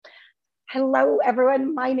Hello,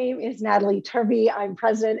 everyone. My name is Natalie Turvey. I'm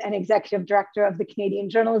President and Executive Director of the Canadian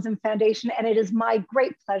Journalism Foundation, and it is my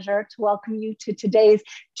great pleasure to welcome you to today's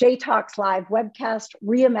J-Talks Live webcast,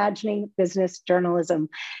 Reimagining Business Journalism.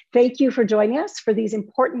 Thank you for joining us for these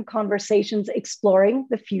important conversations exploring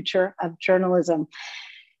the future of journalism.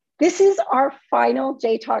 This is our final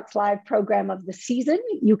J-Talks Live program of the season.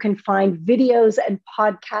 You can find videos and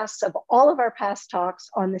podcasts of all of our past talks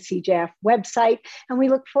on the CJF website. And we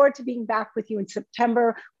look forward to being back with you in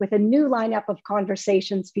September with a new lineup of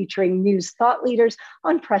conversations featuring news thought leaders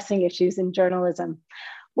on pressing issues in journalism.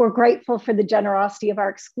 We're grateful for the generosity of our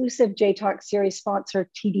exclusive J-Talk series sponsor,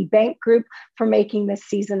 TD Bank Group, for making this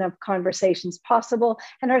season of conversations possible.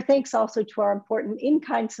 And our thanks also to our important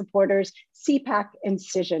in-kind supporters, CPAC and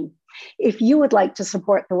Cision. If you would like to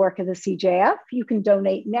support the work of the CJF, you can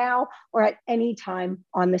donate now or at any time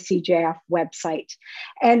on the CJF website.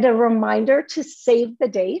 And a reminder to save the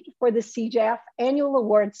date for the CJF annual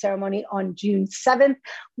award ceremony on June 7th,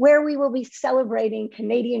 where we will be celebrating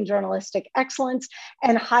Canadian journalistic excellence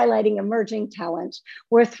and highlighting emerging talent.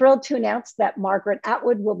 We're thrilled to announce that Margaret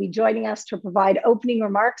Atwood will be joining us to provide opening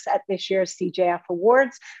remarks at this year's CJF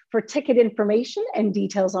Awards. For ticket information and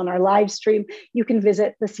details on our live stream, you can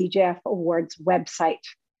visit the CJF Awards website.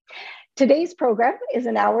 Today's program is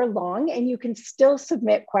an hour long, and you can still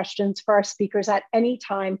submit questions for our speakers at any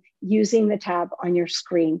time using the tab on your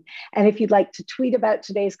screen. And if you'd like to tweet about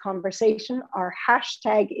today's conversation, our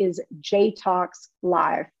hashtag is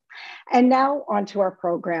JTalksLive. And now onto our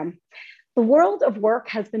program. The world of work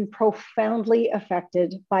has been profoundly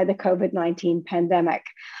affected by the COVID-19 pandemic.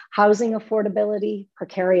 Housing affordability,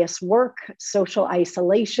 precarious work, social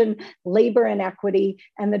isolation, labor inequity,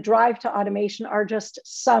 and the drive to automation are just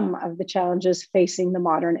some of the challenges facing the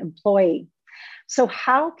modern employee. So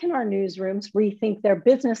how can our newsrooms rethink their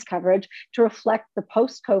business coverage to reflect the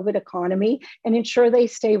post-COVID economy and ensure they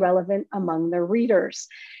stay relevant among their readers?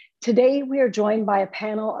 Today, we are joined by a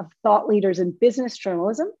panel of thought leaders in business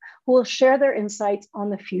journalism who will share their insights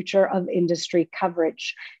on the future of industry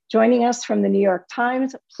coverage. Joining us from the New York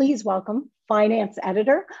Times, please welcome finance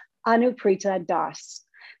editor Anupreeta Das.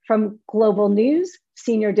 From Global News,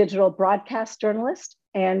 senior digital broadcast journalist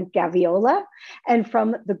Anne Gaviola, and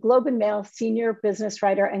from the Globe and Mail, senior business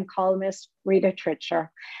writer and columnist Rita Trichur.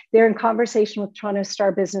 They're in conversation with Toronto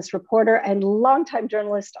Star business reporter and longtime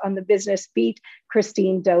journalist on the business beat,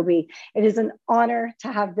 Christine Dobby. It is an honor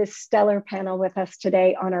to have this stellar panel with us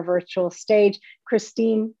today on our virtual stage.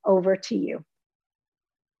 Christine, over to you.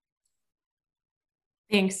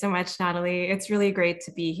 Thanks so much, Natalie. It's really great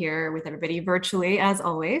to be here with everybody virtually, as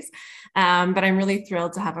always. But I'm really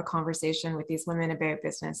thrilled to have a conversation with these women about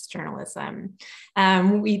business journalism.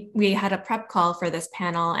 We had a prep call for this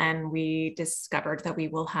panel, and we discovered that we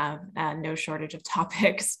will have no shortage of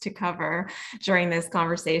topics to cover during this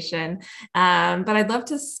conversation. But I'd love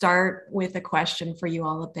to start with a question for you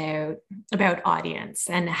all about audience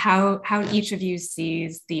and how each of you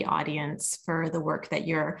sees the audience for the work that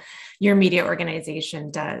your media organization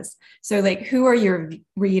does. So like, who are your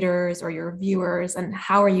readers or your viewers, and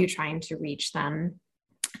how are you trying to reach them?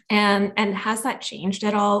 And has that changed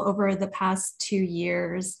at all over the past 2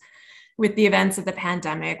 years with the events of the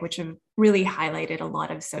pandemic, which have really highlighted a lot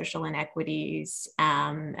of social inequities,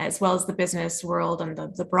 as well as the business world and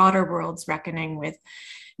the broader world's reckoning with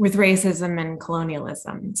racism and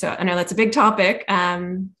colonialism? So I know that's a big topic,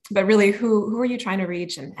 but really who are you trying to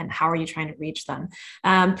reach, and how are you trying to reach them?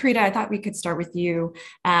 Preeta, I thought we could start with you.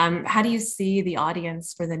 How do you see the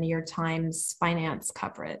audience for the New York Times finance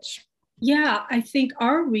coverage? Yeah, I think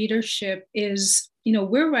our readership is,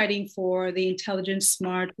 we're writing for the intelligent,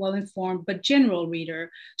 smart, well-informed, but general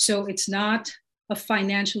reader. So it's not a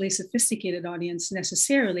financially sophisticated audience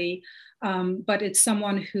necessarily, but it's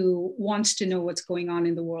someone who wants to know what's going on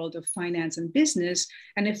in the world of finance and business.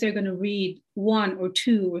 And if they're going to read 1 or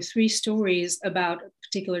 2 or 3 stories about a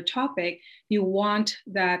particular topic, you want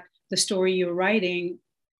that the story you're writing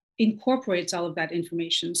incorporates all of that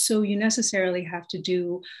information. So you necessarily have to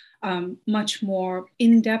do much more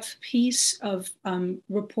in-depth piece of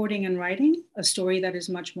reporting and writing, a story that is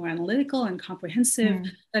much more analytical and comprehensive,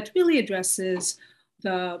 that really addresses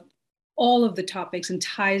all of the topics and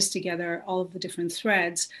ties together all of the different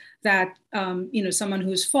threads that, someone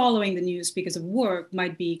who's following the news because of work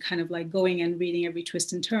might be kind of like going and reading every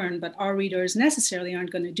twist and turn, but our readers necessarily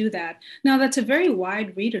aren't going to do that. Now, that's a very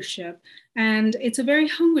wide readership, and it's a very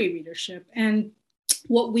hungry readership. And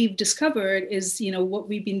what we've discovered is, what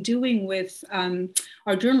we've been doing with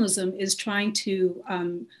our journalism is trying to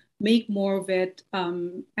make more of it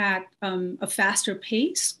at a faster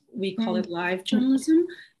pace. We call it live journalism.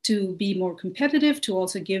 to be more competitive, to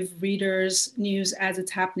also give readers news as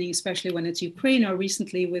it's happening, especially when it's Ukraine, or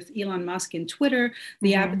recently with Elon Musk and Twitter.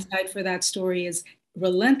 The appetite for that story is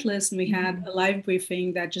relentless. And we had a live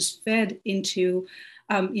briefing that just fed into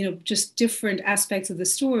just different aspects of the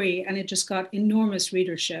story, and it just got enormous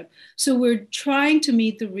readership. So we're trying to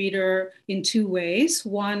meet the reader in two ways.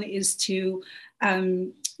 One is to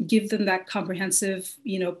give them that comprehensive,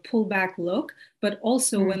 pullback look, but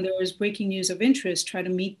also when there is breaking news of interest, try to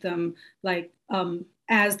meet them like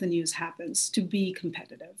as the news happens, to be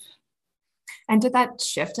competitive. And did that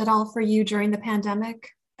shift at all for you during the pandemic?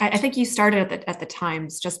 I think you started at the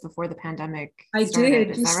Times just before the pandemic started.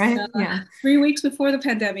 Is that right? Yeah. 3 weeks before the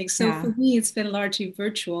pandemic. So for me, it's been largely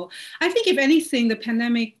virtual. I think if anything, the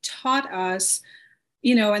pandemic taught us,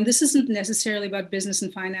 and this isn't necessarily about business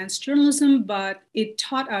and finance journalism, but it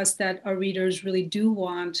taught us that our readers really do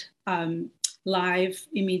want live,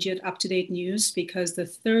 immediate, up-to-date news, because the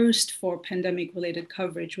thirst for pandemic-related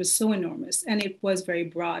coverage was so enormous, and it was very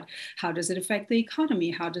broad. How does it affect the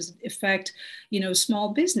economy? How does it affect,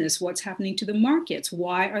 small business? What's happening to the markets?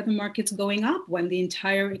 Why are the markets going up when the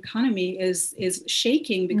entire economy is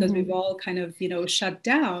shaking because we've all kind of, shut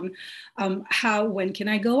down? When can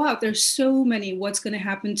I go out? There's so many. What's going to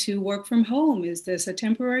happen to work from home? Is this a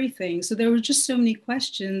temporary thing? So there were just so many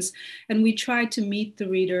questions, and we tried to meet the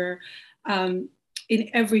reader in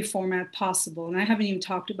every format possible. And I haven't even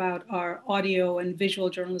talked about our audio and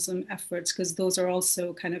visual journalism efforts, because those are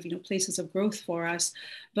also kind of, places of growth for us.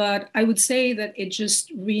 But I would say that it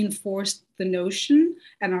just reinforced the notion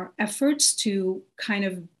and our efforts to kind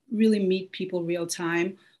of really meet people real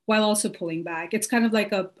time while also pulling back. It's kind of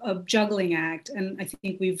like a juggling act. And I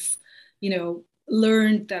think we've,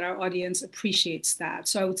 learned that our audience appreciates that.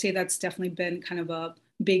 So I would say that's definitely been kind of a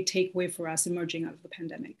big takeaway for us emerging out of the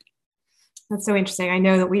pandemic. That's so interesting. I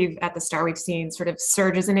know that at the start, we've seen sort of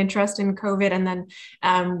surges in interest in COVID, and then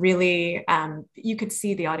really you could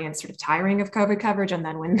see the audience sort of tiring of COVID coverage. And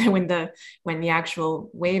then when the actual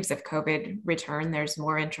waves of COVID return, there's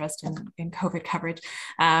more interest in COVID coverage.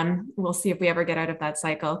 We'll see if we ever get out of that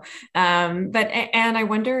cycle. And I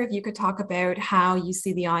wonder if you could talk about how you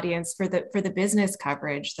see the audience for the business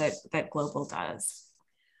coverage that Global does.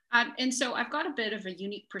 And so I've got a bit of a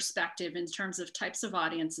unique perspective in terms of types of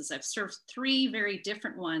audiences. I've served 3 very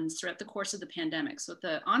different ones throughout the course of the pandemic. So at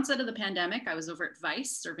the onset of the pandemic, I was over at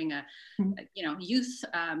Vice serving a youth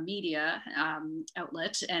media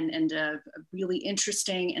outlet and a really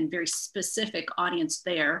interesting and very specific audience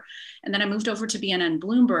there. And then I moved over to BNN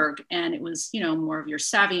Bloomberg, and it was, more of your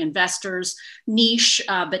savvy investors, niche,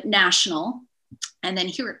 but national. And then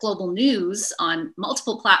here at Global News on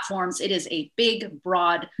multiple platforms, it is a big,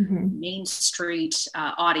 broad, Main Street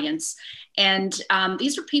audience. And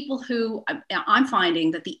these are people who I'm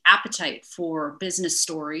finding that the appetite for business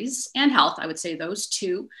stories and health, I would say those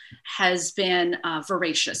two, has been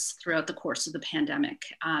voracious throughout the course of the pandemic.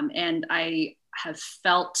 And I have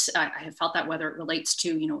felt that whether it relates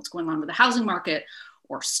to, what's going on with the housing market,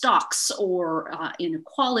 or stocks, or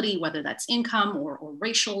inequality, whether that's income or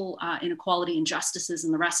racial inequality, injustices,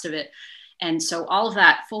 and the rest of it. And so all of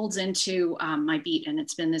that folds into my beat, and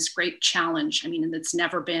it's been this great challenge. I mean, it's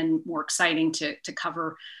never been more exciting to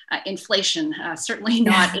cover inflation, certainly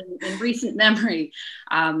not in recent memory.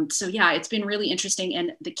 So yeah, it's been really interesting.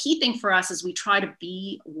 And the key thing for us is we try to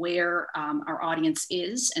be where our audience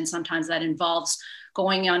is, and sometimes that involves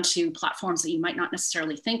going onto platforms that you might not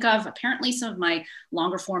necessarily think of. Apparently, some of my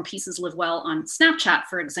longer form pieces live well on Snapchat,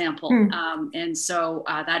 for example. And so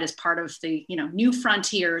that is part of the new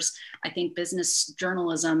frontiers. I think business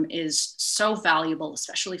journalism is so valuable,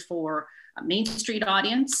 especially for a Main Street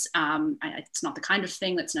audience. It's not the kind of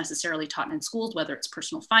thing that's necessarily taught in schools, whether it's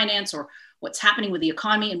personal finance or what's happening with the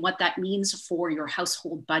economy and what that means for your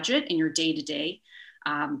household budget and your day-to-day.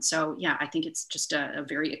 So yeah, I think it's just a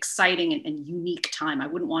very exciting and unique time. I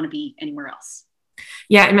wouldn't want to be anywhere else.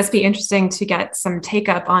 Yeah, it must be interesting to get some take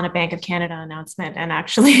up on a Bank of Canada announcement and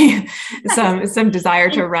actually some desire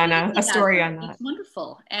to run a story on that. It's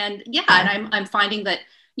wonderful. And yeah, and I'm finding that,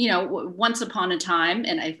 once upon a time,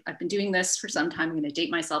 and I've been doing this for some time, I'm going to date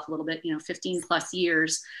myself a little bit, 15 plus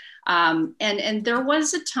years. And there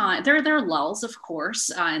was a time, there are lulls, of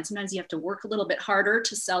course, and sometimes you have to work a little bit harder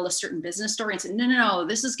to sell a certain business story and say, no,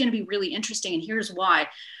 this is going to be really interesting, and here's why.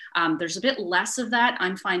 There's a bit less of that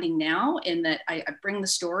I'm finding now, in that I bring the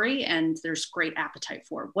story and there's great appetite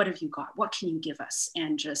for it. What have you got? What can you give us?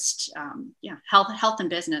 And just, health and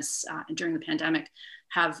business during the pandemic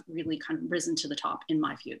have really kind of risen to the top, in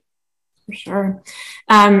my view. For sure.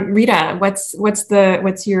 Rita,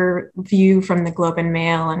 what's your view from the Globe and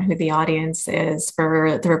Mail and who the audience is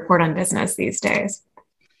for the report on business these days?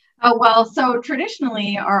 Well, so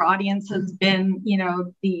traditionally our audience has been,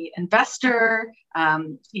 the investor,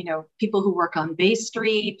 people who work on Bay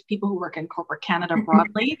Street, people who work in corporate Canada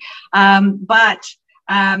broadly. But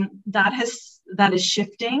that is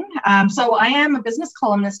shifting. So I am a business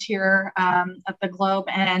columnist here at the Globe,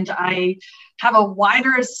 and I have a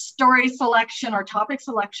wider story selection or topic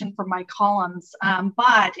selection for my columns.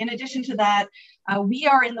 But in addition to that, we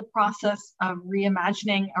are in the process of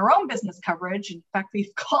reimagining our own business coverage. In fact,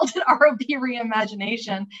 we've called it ROB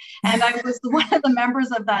Reimagination. And I was one of the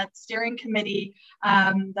members of that steering committee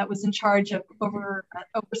that was in charge of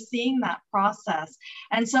overseeing that process.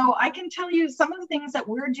 And so I can tell you some of the things that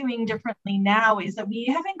we're doing differently now is that we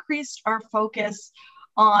have increased our focus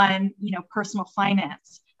on, personal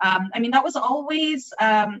finance. That was always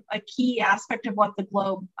a key aspect of what the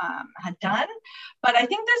Globe had done. But I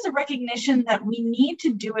think there's a recognition that we need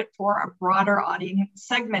to do it for a broader audience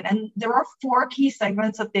segment. And there are 4 key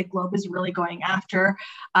segments that the Globe is really going after.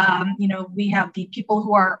 We have the people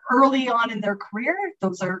who are early on in their career.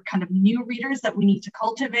 Those are kind of new readers that we need to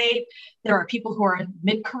cultivate. There are people who are in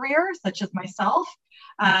mid-career, such as myself.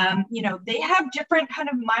 They have different kind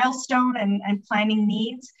of milestone and planning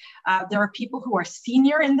needs. There are people who are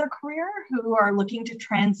senior in their career who are looking to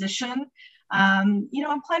transition, and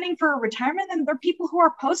planning for retirement. And there are people who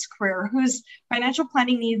are post-career whose financial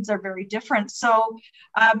planning needs are very different. So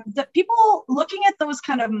the people looking at those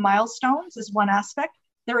kind of milestones is one aspect.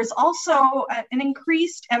 There is also an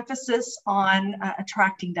increased emphasis on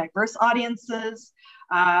attracting diverse audiences,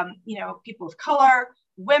 people of color.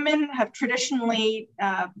 Women have traditionally,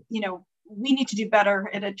 we need to do better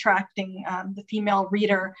at attracting the female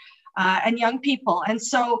reader and young people. And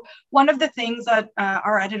so one of the things that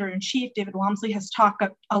our editor-in-chief, David Walmsley, has talked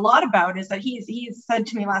a lot about is that he's said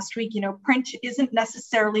to me last week, print isn't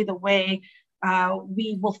necessarily the way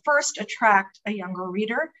we will first attract a younger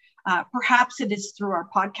reader. Perhaps it is through our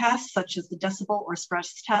podcasts, such as the Decibel or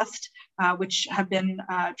Stress Test, which have been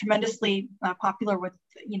tremendously popular with,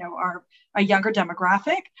 a younger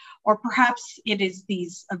demographic, or perhaps it is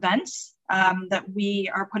these events that we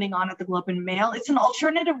are putting on at the Globe and Mail. It's an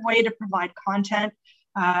alternative way to provide content,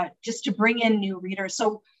 just to bring in new readers.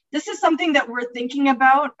 So this is something that we're thinking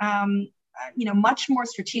about, much more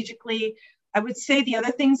strategically. I would say the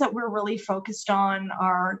other things that we're really focused on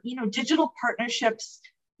are, digital partnerships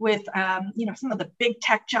with, some of the big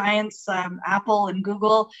tech giants, Apple and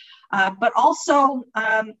Google, but also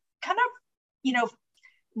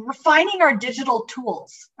refining our digital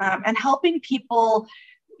tools and helping people,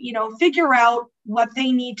 figure out what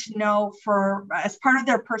they need to know as part of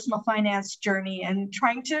their personal finance journey, and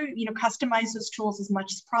trying to, customize those tools as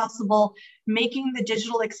much as possible, making the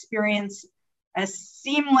digital experience as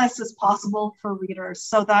seamless as possible for readers,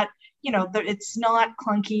 so that that it's not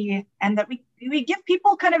clunky, and that we give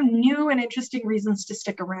people kind of new and interesting reasons to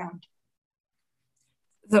stick around.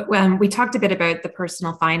 So we talked a bit about the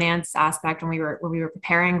personal finance aspect when we were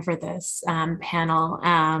preparing for this panel.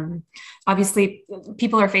 Obviously,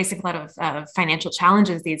 people are facing a lot of financial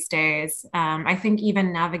challenges these days. I think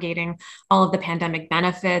even navigating all of the pandemic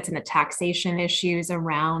benefits and the taxation issues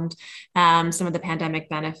around some of the pandemic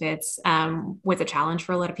benefits was a challenge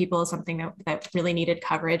for a lot of people, something that really needed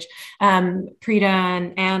coverage. Preeta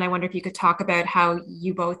and Anne, I wonder if you could talk about how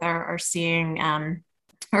you both are seeing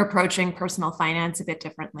are approaching personal finance a bit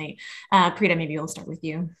differently. Preeta, maybe we'll start with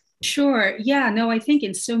you. Sure. Yeah, no, I think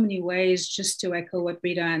in so many ways, just to echo what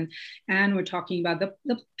Rita and Anne were talking about,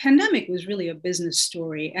 the pandemic was really a business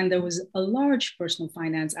story, and there was a large personal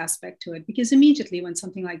finance aspect to it, because immediately when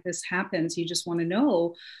something like this happens, you just want to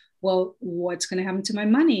know, well, what's going to happen to my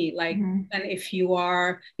money? Like, and if you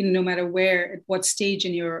are, no matter where, at what stage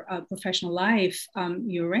in your professional life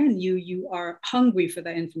you're in, you are hungry for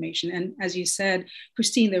that information. And as you said,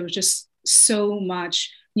 Christine, there was just so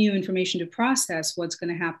much new information to process. What's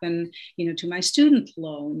going to happen, to my student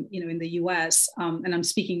loan, in the US, and I'm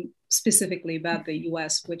speaking specifically about the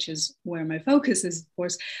US, which is where my focus is, of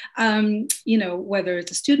course, whether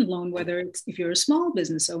it's a student loan, whether it's, if you're a small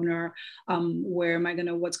business owner,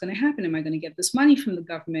 what's going to happen? Am I going to get this money from the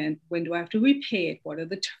government? When do I have to repay it? What are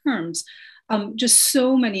the terms? Just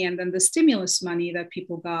so many, and then the stimulus money that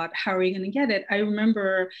people got, how are you going to get it? I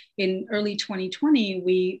remember in early 2020,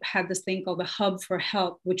 we had this thing called the Hub for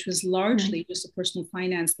Help, which was largely just a personal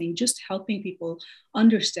finance thing, just helping people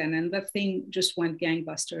understand. And that thing just went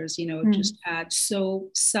gangbusters, just had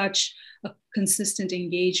such a consistent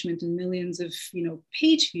engagement and millions of,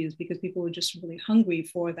 page views, because people were just really hungry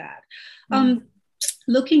for that.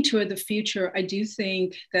 Looking toward the future, I do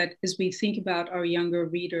think that as we think about our younger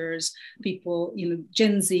readers, people,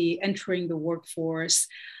 Gen Z entering the workforce,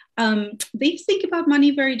 they think about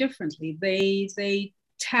money very differently. They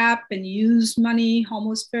tap and use money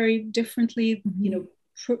almost very differently. You know,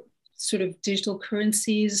 sort of digital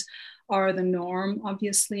currencies are the norm,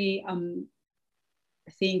 obviously.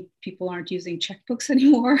 I think people aren't using checkbooks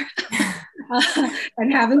anymore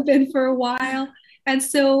and haven't been for a while. And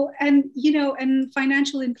so, and, you know, and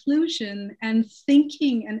financial inclusion and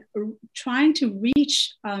thinking and trying to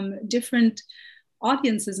reach different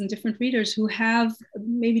audiences and different readers who have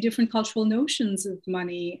maybe different cultural notions of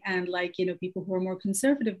money, and like, you know, people who are more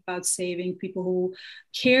conservative about saving, people who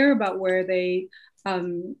care about where they,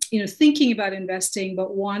 you know, thinking about investing,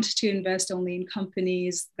 but want to invest only in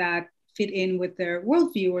companies that fit in with their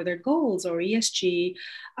worldview or their goals or ESG.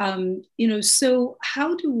 You know, so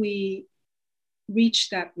how do we reach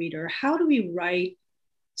that reader? How do we write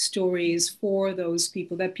stories for those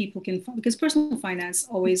people that people can, because personal finance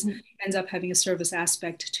always ends up having a service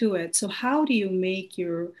aspect to it. So how do you make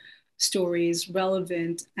your stories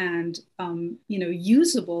relevant and you know,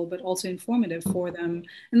 usable, but also informative for them?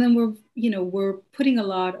 And then we're putting a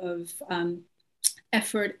lot of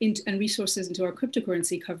effort into and resources into our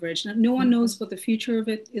cryptocurrency coverage. Now, no one knows what the future of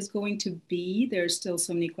it is going to be. There's still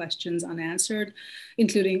so many questions unanswered,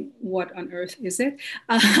 including what on earth is it?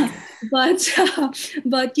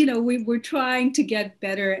 But you know, we're trying to get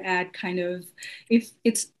better at kind of, if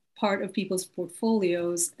it's part of people's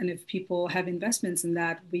portfolios and if people have investments in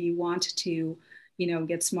that, we want to, you know,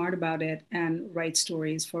 get smart about it and write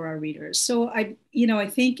stories for our readers. So I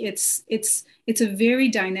think it's a very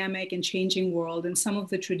dynamic and changing world, and some of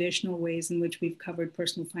the traditional ways in which we've covered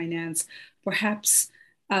personal finance perhaps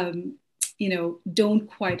you know, don't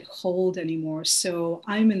quite hold anymore. So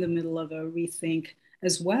I'm in the middle of a rethink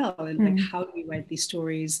as well, and like, how do we write these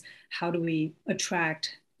stories? How do we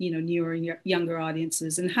attract, you know, newer and younger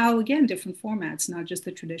audiences, and how, again, different formats, not just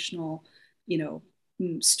the traditional, you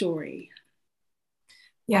know, story.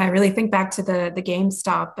 Yeah, I really think back to the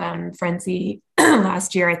GameStop frenzy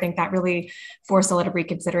last year. I think that really forced a lot of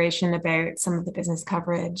reconsideration about some of the business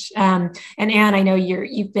coverage. And Anne, I know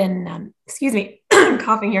you've been, excuse me,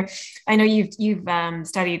 coughing here. I know you've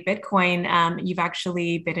studied Bitcoin. You've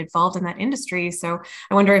actually been involved in that industry. So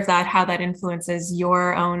I wonder if how that influences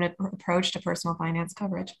your own approach to personal finance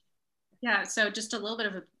coverage. Yeah, so just a little bit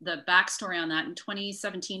of the backstory on that. In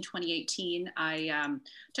 2017, 2018, I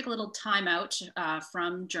took a little time out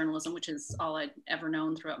from journalism, which is all I'd ever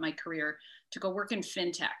known throughout my career, to go work in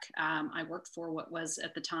fintech. I worked for what was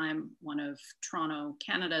at the time one of Toronto,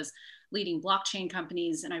 Canada's leading blockchain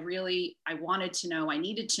companies. And I wanted to know, I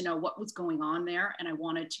needed to know what was going on there. And I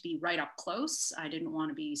wanted to be right up close. I didn't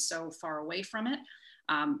want to be so far away from it.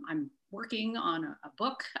 I'm working on a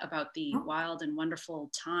book about the wild and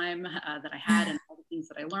wonderful time that I had and all the things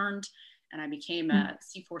that I learned. And I became a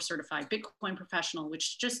C4 certified Bitcoin professional,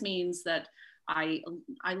 which just means that I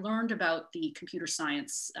learned about the computer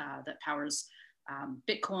science that powers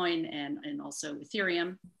Bitcoin and also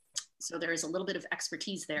Ethereum. So there is a little bit of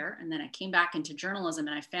expertise there. And then I came back into journalism,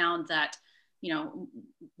 and I found that, you know,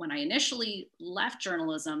 when I initially left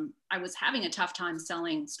journalism, I was having a tough time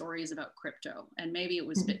selling stories about crypto. And maybe it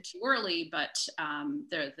was a bit too early, but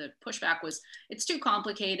the pushback was, it's too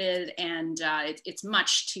complicated and it's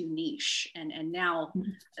much too niche. And now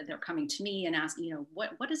they're coming to me and asking, you know,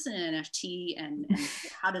 what is an NFT and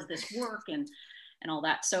how does this work? And all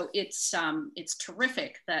that. So it's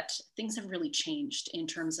terrific that things have really changed in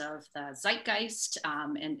terms of the zeitgeist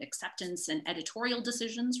and acceptance and editorial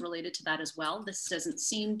decisions related to that as well. This doesn't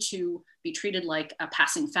seem to be treated like a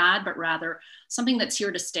passing fad, but rather something that's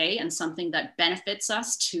here to stay and something that benefits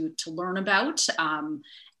us to learn about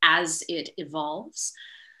as it evolves.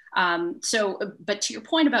 But to your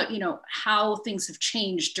point about, you know, how things have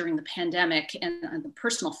changed during the pandemic and the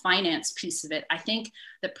personal finance piece of it, I think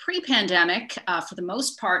that pre-pandemic, for the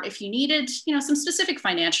most part, if you needed, you know, some specific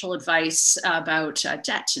financial advice about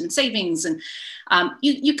debt and savings, and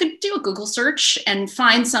you could do a Google search and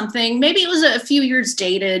find something. Maybe it was a few years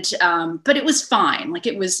dated, but it was fine. Like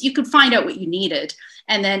you could find out what you needed.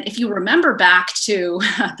 And then if you remember back to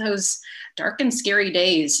those dark and scary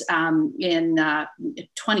days in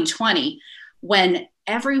 2020, when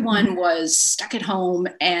everyone was stuck at home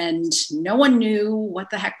and no one knew what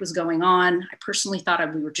the heck was going on. I personally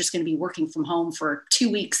thought we were just going to be working from home for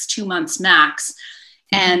 2 weeks, 2 months max.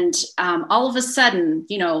 And all of a sudden,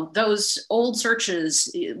 you know, those old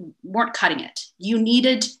searches weren't cutting it. You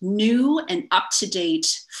needed new and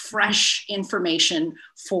up-to-date, fresh information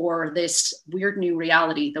for this weird new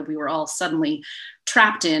reality that we were all suddenly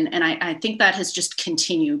trapped in. And I think that has just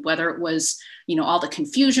continued, whether it was, all the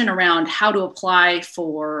confusion around how to apply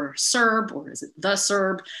for CERB, or is it the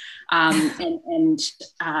CERB?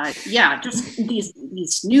 Just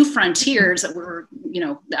these new frontiers that we're,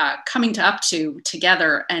 coming up to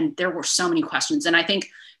together. And there were so many questions. And I think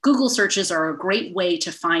Google searches are a great way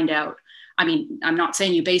to find out. I mean, I'm not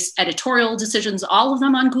saying you base editorial decisions, all of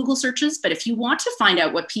them, on Google searches, but if you want to find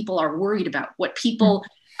out what people are worried about, what people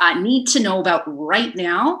need to know about right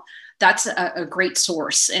now, that's a great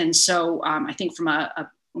source. And so I think from a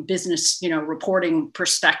business, reporting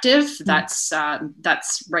perspective, that's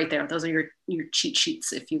right there. Those are your cheat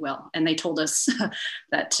sheets, if you will. And they told us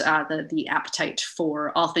that the appetite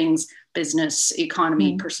for all things business,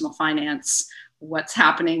 economy, personal finance, what's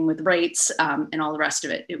happening with rates, and all the rest of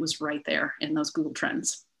it, it was right there in those Google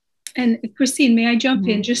trends. And Christine, may I jump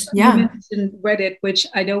in? Just you mentioned Reddit, which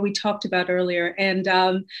I know we talked about earlier, and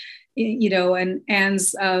and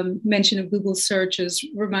Anne's mention of Google searches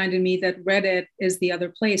reminded me that Reddit is the other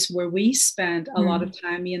place where we spent a lot of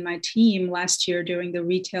time, me and my team, last year during the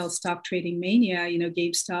retail stock trading mania,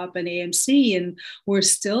 GameStop and AMC. And we're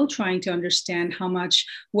still trying to understand how much,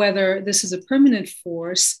 whether this is a permanent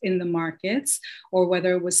force in the markets or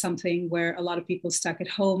whether it was something where a lot of people stuck at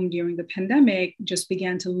home during the pandemic just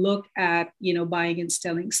began to look at, buying and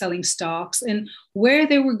selling stocks and where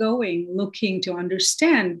they were going, looking to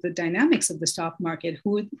understand the dynamics of the stock market.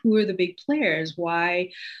 Who are the big players?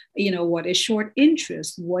 Why, what is short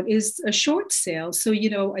interest? What is a short sale? So,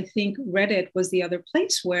 I think Reddit was the other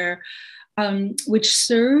place where, which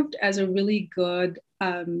served as a really good,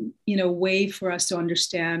 way for us to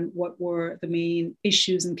understand what were the main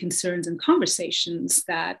issues and concerns and conversations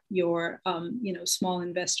that your, small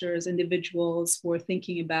investors, individuals were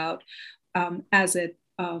thinking about as it,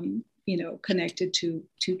 connected to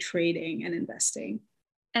trading and investing.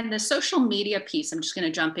 And the social media piece, I'm just going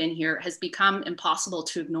to jump in here, has become impossible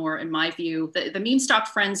to ignore, in my view. The meme stock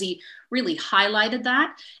frenzy really highlighted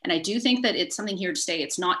that. And I do think that it's something here to stay.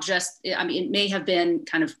 It's not just, it may have been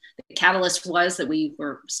kind of the catalyst was that we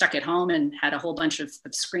were stuck at home and had a whole bunch of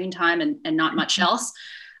screen time and not much else.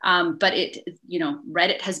 But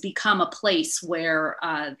Reddit has become a place where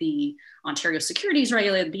the Ontario Securities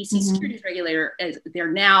Regulator, the BC Securities Regulator,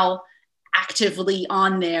 they're now actively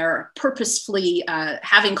on there, purposefully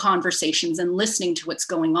having conversations and listening to what's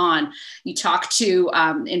going on. You talk to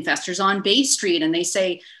investors on Bay Street and they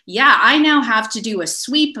say, yeah, I now have to do a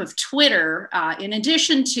sweep of Twitter in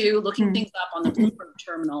addition to looking things up on the Bloomberg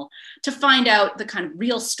terminal to find out the kind of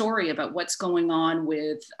real story about what's going on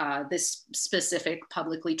with this specific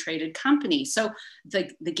publicly traded company. So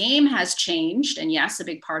the game has changed. And yes, a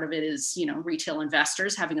big part of it is, retail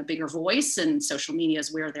investors having a bigger voice, and social media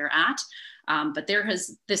is where they're at. But there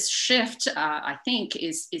has this shift, I think,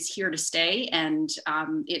 is here to stay, and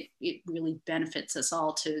it really benefits us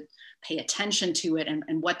all to pay attention to it.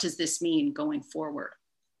 And what does this mean going forward?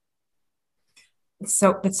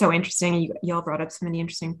 So it's so interesting. You all brought up so many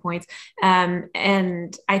interesting points.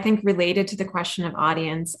 And I think related to the question of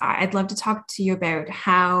audience, I'd love to talk to you about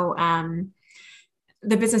how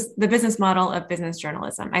the business model of business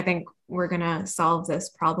journalism. I think we're going to solve this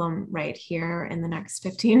problem right here in the next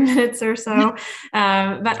 15 minutes or so.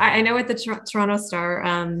 But I know at the Toronto Star,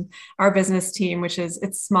 our business team,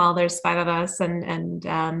 it's small, there's 5 of us and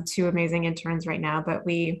 2 amazing interns right now, but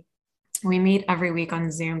we meet every week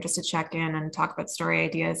on Zoom just to check in and talk about story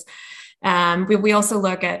ideas. We also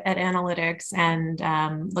look at analytics and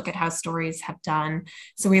look at how stories have done.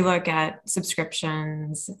 So we look at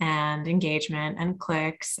subscriptions and engagement and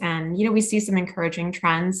clicks, and we see some encouraging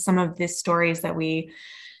trends. Some of the stories that we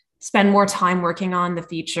spend more time working on, the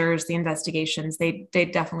features, the investigations, they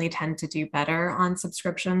definitely tend to do better on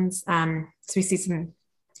subscriptions. So we see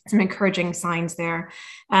some encouraging signs there.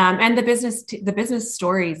 And the business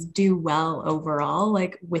stories do well overall,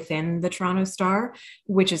 like within the Toronto Star,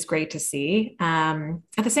 which is great to see.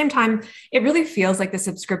 At the same time, it really feels like the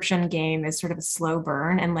subscription game is sort of a slow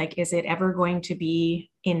burn. And like, is it ever going to be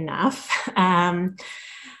enough?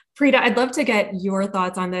 Rita, I'd love to get your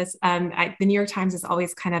thoughts on this. The New York Times is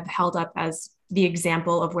always kind of held up as the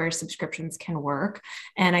example of where subscriptions can work.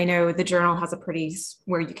 And I know the Journal has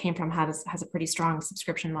where you came from has a pretty strong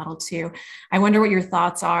subscription model too. I wonder what your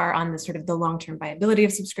thoughts are on the sort of the long-term viability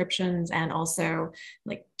of subscriptions, and also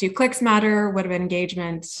like, do clicks matter? What about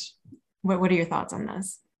engagement? What are your thoughts on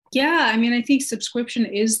this? Yeah, I think subscription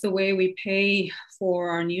is the way we pay for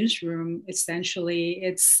our newsroom, essentially.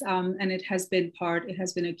 It's and it has been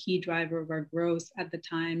a key driver of our growth at the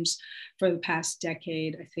Times for the past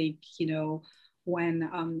decade. I think,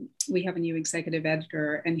 when we have a new executive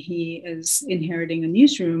editor and he is inheriting a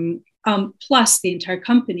newsroom. Plus the entire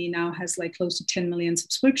company now has like close to 10 million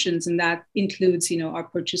subscriptions, and that includes, our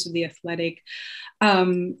purchase of The Athletic.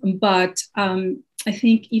 But I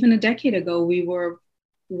think even a decade ago, we were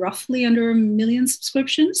roughly under 1 million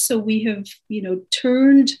subscriptions. So we have,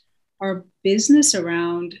 turned our business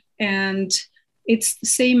around, and it's the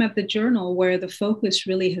same at the Journal, where the focus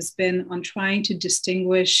really has been on trying to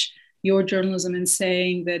distinguish your journalism and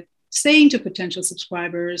saying to potential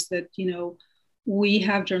subscribers that, we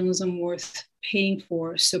have journalism worth paying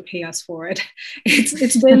for, so pay us for it.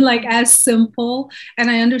 It's been like as simple. And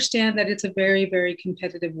I understand that it's a very, very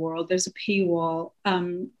competitive world. There's a paywall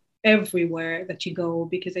everywhere that you go,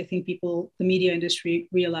 because I think the media industry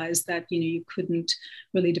realized that, you couldn't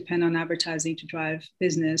really depend on advertising to drive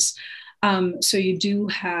business. So you do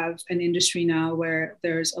have an industry now where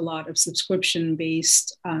there's a lot of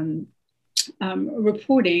subscription-based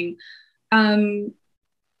reporting.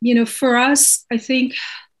 For us, I think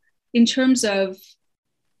in terms of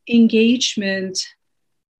engagement,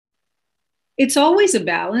 it's always a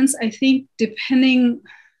balance. I think depending,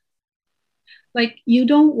 like, you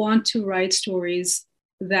don't want to write stories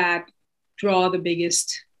that draw the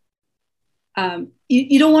biggest,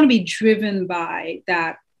 you don't want to be driven by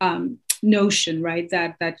that notion, right?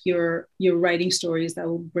 That you're writing stories that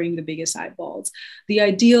will bring the biggest eyeballs. The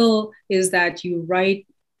ideal is that you write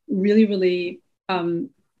really, really,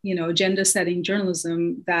 agenda-setting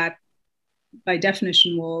journalism that, by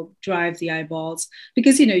definition, will drive the eyeballs.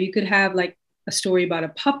 Because you could have like a story about a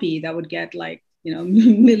puppy that would get like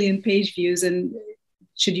million page views, and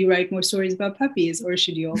should you write more stories about puppies, or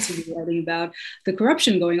should you also be writing about the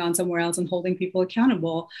corruption going on somewhere else and holding people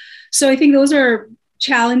accountable? So I think those are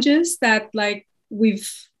challenges that like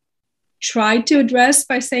we've tried to address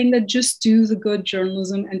by saying that just do the good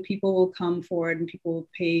journalism and people will come for it and people will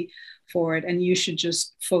pay for it, and you should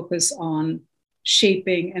just focus on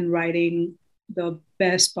shaping and writing the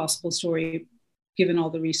best possible story given all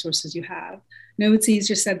the resources you have. No, it's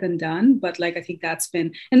easier said than done, but like I think that's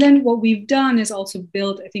been, and then what we've done is also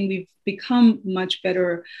built, I think we've become much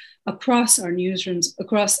better across our newsrooms,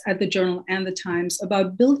 across at the Journal and the Times,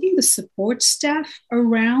 about building the support staff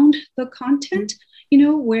around the content,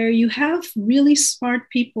 where you have really smart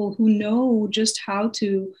people who know just how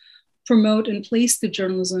to promote and place the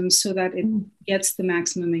journalism so that it gets the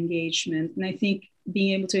maximum engagement. And I think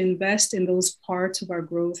being able to invest in those parts of our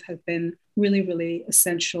growth have been really, really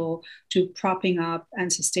essential to propping up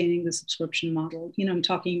and sustaining the subscription model. I'm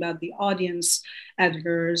talking about the audience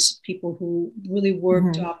editors, people who really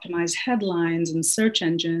work to optimize headlines and search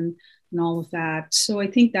engine and all of that. So I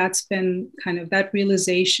think that's been kind of that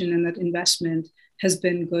realization, and that investment has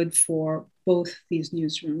been good for both these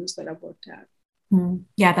newsrooms that I've worked at.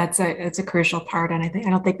 Yeah, it's a crucial part. And I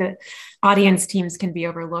don't think that audience teams can be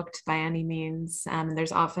overlooked by any means.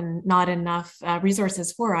 There's often not enough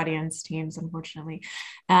resources for audience teams, unfortunately.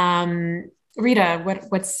 Rita,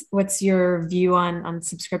 what's your view on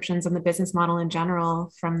subscriptions and the business model in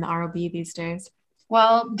general from the ROB these days?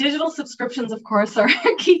 Well, digital subscriptions, of course, are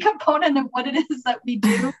a key component of what it is that we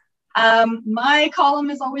do. My column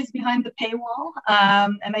is always behind the paywall.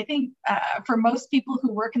 And I think for most people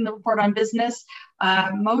who work in the Report on Business,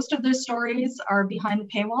 most of their stories are behind the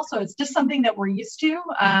paywall. So it's just something that we're used to.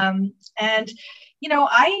 And,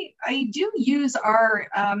 I do use our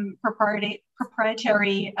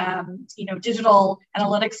proprietary, digital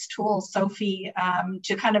analytics tool, Sophie,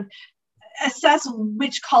 to kind of assess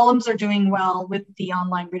which columns are doing well with the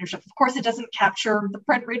online readership. Of course, it doesn't capture the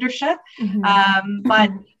print readership,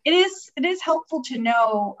 but it is helpful to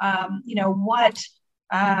know, what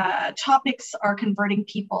topics are converting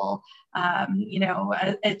people,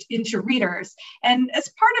 into readers. And as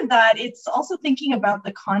part of that, it's also thinking about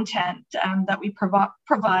the content that we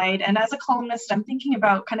provide. And as a columnist, I'm thinking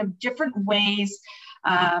about kind of different ways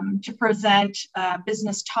to present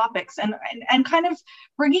business topics and kind of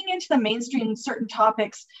bringing into the mainstream certain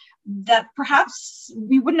topics that perhaps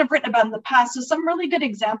we wouldn't have written about in the past. So some really good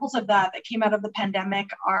examples of that came out of the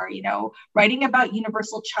pandemic are, writing about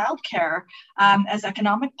universal childcare as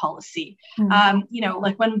economic policy.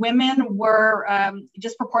 Like when women were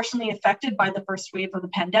disproportionately affected by the first wave of the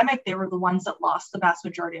pandemic, they were the ones that lost the vast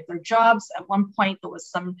majority of their jobs. At one point, there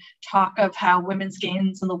was some talk of how women's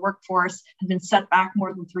gains in the workforce had been set back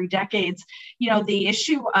more than 3 decades. The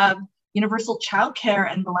issue of universal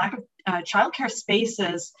childcare and the lack of childcare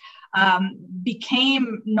spaces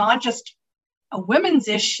became not just a women's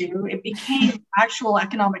issue, it became actual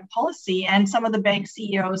economic policy. And some of the bank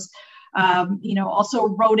CEOs also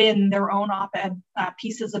wrote in their own op-ed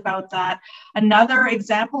pieces about that. Another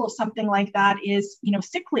example of something like that is,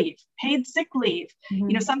 sick leave, paid sick leave,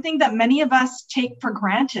 something that many of us take for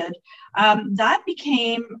granted. That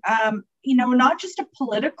became, not just a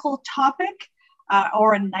political topic,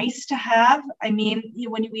 or a nice to have. I mean,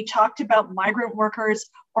 when we talked about migrant workers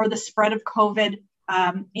or the spread of COVID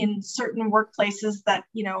in certain workplaces that,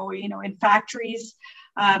 in factories,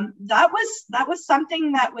 that was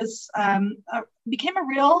something that was became a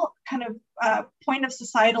real kind of point of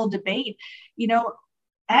societal debate,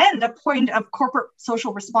 and a point of corporate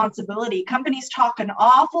social responsibility. Companies talk an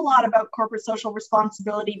awful lot about corporate social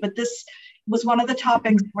responsibility, but this was one of the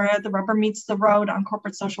topics where the rubber meets the road on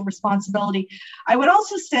corporate social responsibility. I would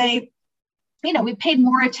also say, we paid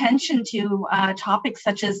more attention to topics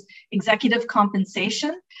such as executive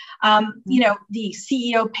compensation, the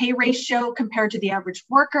CEO pay ratio compared to the average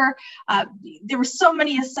worker. There were so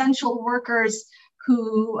many essential workers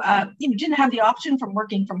who didn't have the option from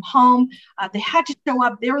working from home. They had to show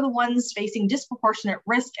up. They were the ones facing disproportionate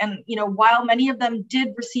risk. And, while many of them did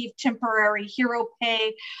receive temporary hero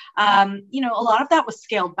pay, a lot of that was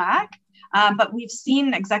scaled back. But we've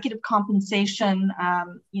seen executive compensation,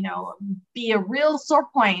 be a real sore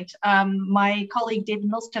point. My colleague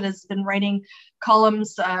David Milstead has been writing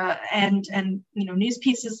columns and news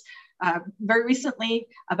pieces very recently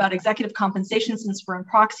about executive compensation since we're in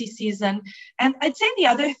proxy season. And I'd say the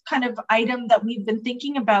other kind of item that we've been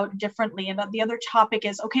thinking about differently, and the other topic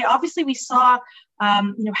is, okay, obviously we saw,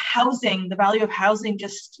 housing, the value of housing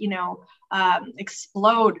just,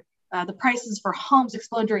 explode. The prices for homes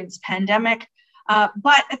explode during this pandemic.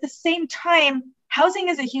 But at the same time, housing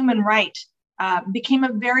as a human right became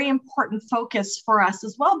a very important focus for us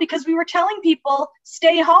as well, because we were telling people,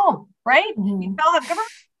 stay home, right? You all have government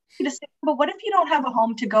to say, but what if you don't have a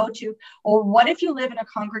home to go to? Or what if you live in a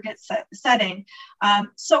congregate setting?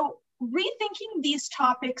 So rethinking these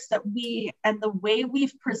topics and the way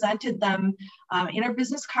we've presented them in our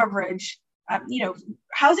business coverage,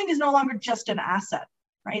 housing is no longer just an asset.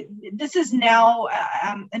 Right. This is now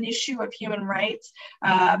an issue of human rights.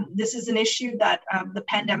 This is an issue that the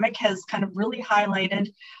pandemic has kind of really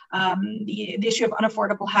highlighted, the issue of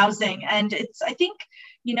unaffordable housing. And I think,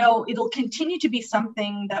 it'll continue to be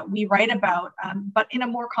something that we write about, but in a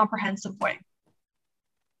more comprehensive way.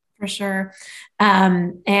 For sure.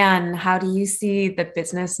 And how do you see the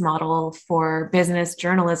business model for business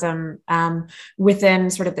journalism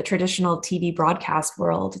within sort of the traditional TV broadcast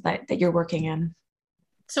world that you're working in?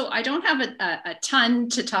 So I don't have a ton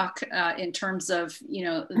to talk in terms of,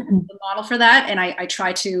 the model for that. And I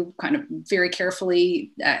try to kind of very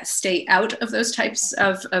carefully stay out of those types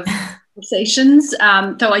of conversations.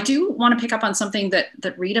 Though I do want to pick up on something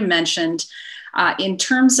that Rita mentioned in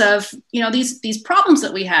terms of, these problems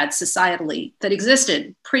that we had societally that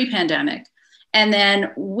existed pre-pandemic. And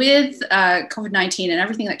then with COVID-19 and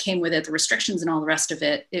everything that came with it, the restrictions and all the rest of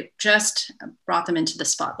it, it just brought them into the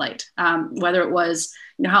spotlight. Whether it was,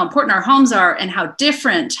 how important our homes are and how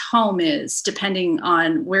different home is depending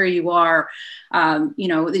on where you are. All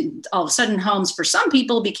of a sudden homes for some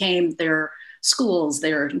people became their schools,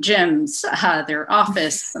 their gyms, their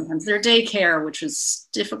office, sometimes their daycare, which was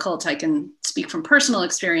difficult. I can speak from personal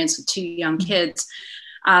experience with 2 young kids.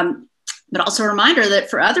 But also a reminder that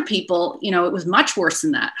for other people, it was much worse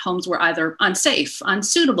than that. Homes were either unsafe,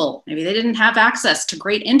 unsuitable. Maybe they didn't have access to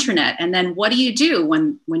great internet. And then what do you do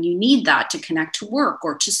when you need that to connect to work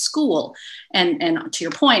or to school? And to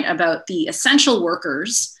your point about the essential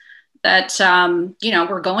workers that,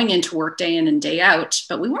 were going into work day in and day out,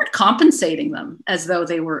 but we weren't compensating them as though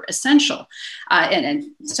they were essential. And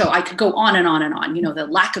so I could go on and on and on, the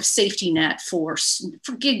lack of safety net for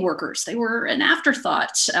gig workers. They were an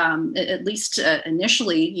afterthought, at least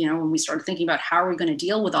initially, when we started thinking about how are we going to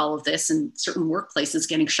deal with all of this and certain workplaces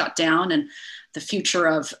getting shut down and the future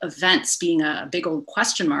of events being a big old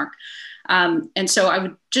question mark. And so I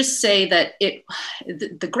would just say that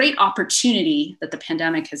the great opportunity that the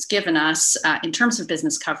pandemic has given us in terms of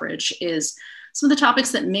business coverage is some of the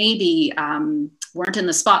topics that maybe weren't in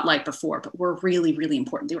the spotlight before, but were really, really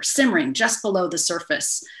important. They were simmering just below the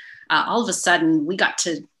surface. All of a sudden, we got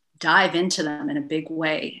to dive into them in a big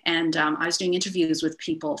way. And I was doing interviews with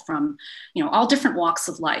people from, all different walks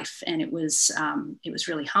of life. And it was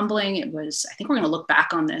really humbling. I think we're going to look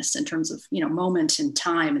back on this in terms of, moment in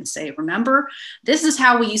time and say, remember, this is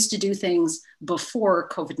how we used to do things before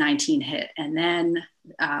COVID-19 hit. And then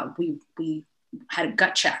we had a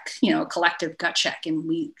gut check, a collective gut check, and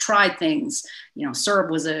we tried things. CERB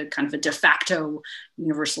was a kind of a de facto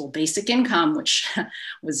universal basic income, which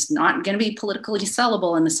was not going to be politically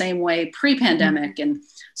sellable in the same way pre-pandemic. And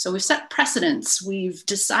so we've set precedents. We've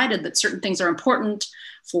decided that certain things are important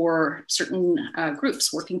for certain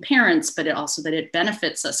groups, working parents, but also that it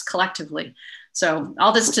benefits us collectively. So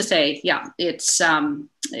all this to say, yeah, it's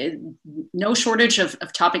no shortage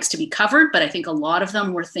of topics to be covered, but I think a lot of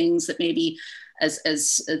them were things that maybe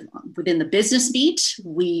as within the business beat,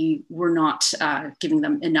 we were not giving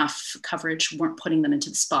them enough coverage, weren't putting them into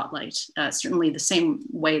the spotlight, certainly the same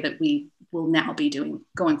way that we will now be doing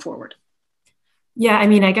going forward. Yeah, I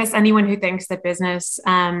mean, I guess anyone who thinks that business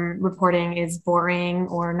reporting is boring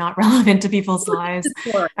or not relevant to people's lives,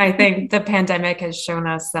 I think the pandemic has shown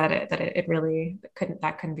us that it really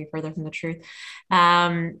couldn't be further from the truth.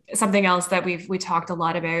 Something else that we talked a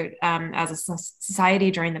lot about as a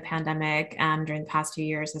society during the pandemic, during the past few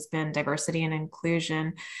years, has been diversity and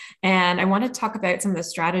inclusion. And I want to talk about some of the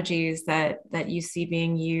strategies that you see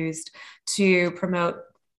being used to promote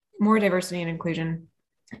more diversity and inclusion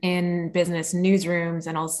in business newsrooms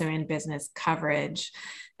and also in business coverage.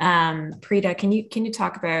 Preeta, can you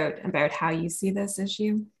talk about how you see this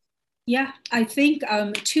issue? Yeah, I think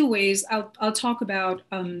two ways. I'll talk about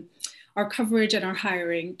our coverage and our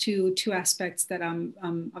hiring, two aspects that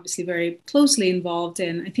I'm obviously very closely involved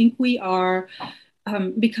in. I think we are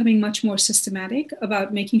becoming much more systematic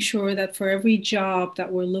about making sure that for every job that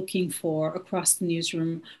we're looking for across the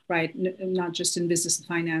newsroom, right, not just in business and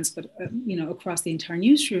finance, but across the entire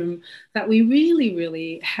newsroom, that we really,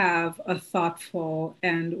 really have a thoughtful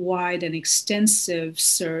and wide and extensive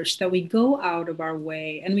search, that we go out of our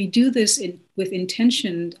way, and we do this with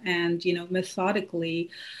intention and methodically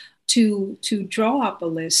to draw up a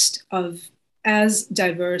list of as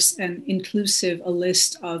diverse and inclusive a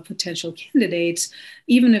list of potential candidates,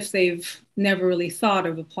 even if they've never really thought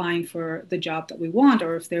of applying for the job that we want,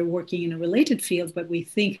 or if they're working in a related field, but we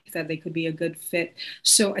think that they could be a good fit.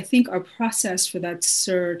 So I think our process for that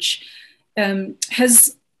search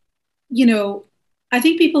has, I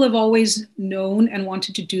think people have always known and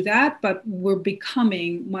wanted to do that, but we're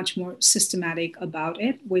becoming much more systematic about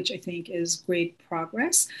it, which I think is great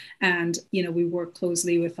progress. And, we work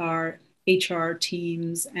closely with our HR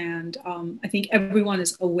teams, and I think everyone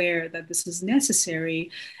is aware that this is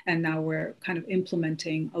necessary, and now we're kind of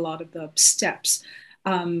implementing a lot of the steps.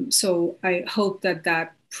 So I hope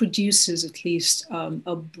that produces at least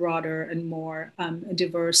a broader and more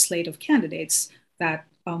diverse slate of candidates that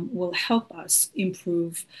will help us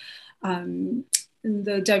improve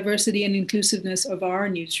the diversity and inclusiveness of our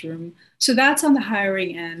newsroom. So that's on the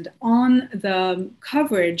hiring end. On the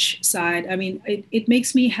coverage side, I mean, it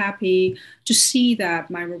makes me happy to see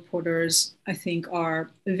that my reporters, I think,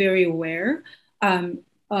 are very aware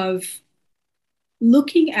of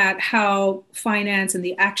looking at how finance and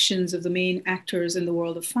the actions of the main actors in the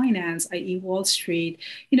world of finance, i.e. Wall Street,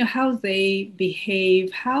 how they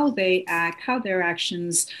behave, how they act, how their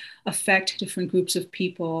actions affect different groups of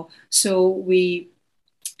people.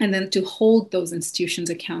 And then to hold those institutions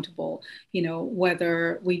accountable,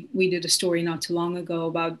 whether we did a story not too long ago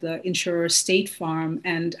about the insurer State Farm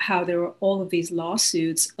and how there were all of these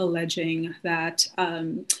lawsuits alleging that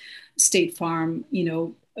State Farm,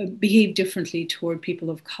 behave differently toward people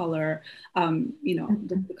of color.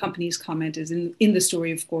 The company's comment is in the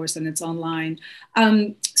story, of course, and it's online.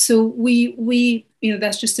 So we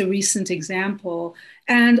that's just a recent example.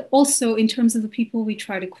 And also in terms of the people we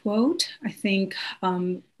try to quote, I think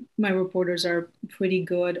my reporters are pretty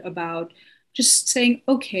good about just saying,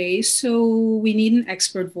 okay, so we need an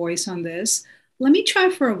expert voice on this. Let me try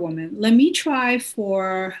for a woman. Let me try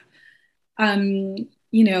for,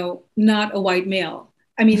 not a white male.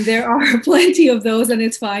 I mean, there are plenty of those, and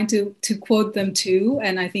it's fine to quote them too.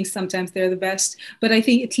 And I think sometimes they're the best. But I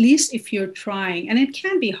think at least if you're trying, and it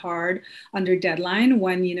can be hard under deadline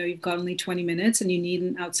when, you've got only 20 minutes and you need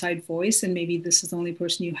an outside voice, and maybe this is the only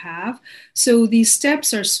person you have. So these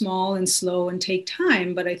steps are small and slow and take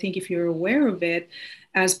time. But I think if you're aware of it,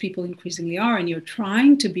 as people increasingly are, and you're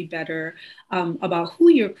trying to be better about who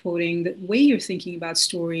you're quoting, the way you're thinking about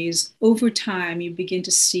stories, over time, you begin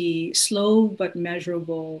to see slow but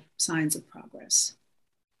measurable signs of progress.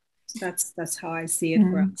 So that's how I see it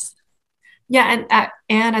for us. Yeah,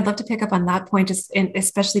 and I'd love to pick up on that point,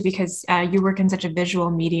 especially because you work in such a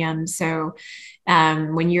visual medium. So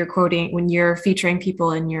when you're featuring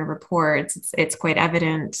people in your reports, it's quite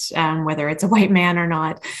evident whether it's a white man or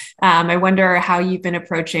not. I wonder how you've been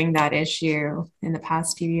approaching that issue in the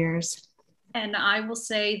past few years. And I will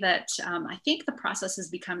say that I think the process has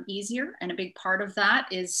become easier, and a big part of that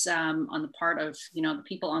is on the part of the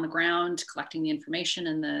people on the ground collecting the information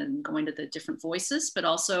and then going to the different voices, but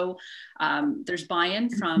also there's buy-in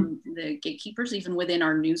from the gatekeepers, even within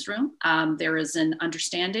our newsroom. There is an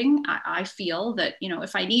understanding. I feel that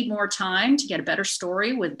if I need more time to get a better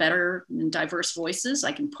story with better and diverse voices,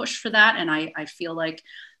 I can push for that, and I feel like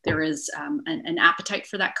there is an appetite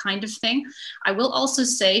for that kind of thing. I will also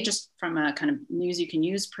say, just from a kind of news you can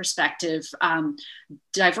use perspective,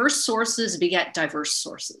 diverse sources beget diverse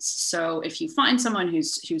sources. So if you find someone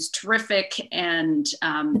who's terrific, and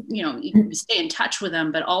you can stay in touch with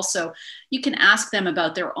them, but also you can ask them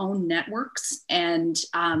about their own networks. And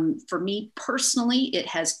for me personally, it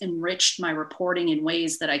has enriched my reporting in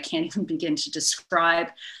ways that I can't even begin to describe.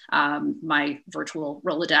 My virtual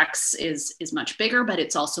Rolodex is much bigger, but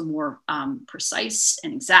it's also more precise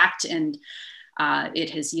and exact, and it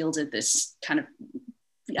has yielded this kind of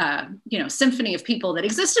symphony of people that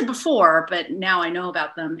existed before, but now I know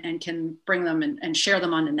about them and can bring them and share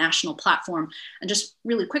them on a national platform. And just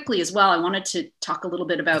really quickly as well, I wanted to talk a little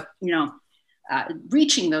bit about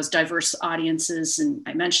reaching those diverse audiences, and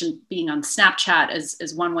I mentioned being on Snapchat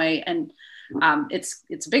as one way, and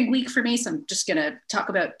it's a big week for me, so I'm just going to talk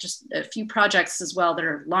about just a few projects as well that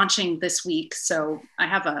are launching this week. So I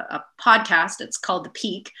have a podcast. It's called The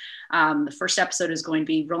Peak. The first episode is going to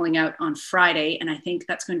be rolling out on Friday, and I think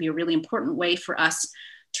that's going to be a really important way for us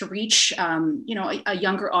to reach a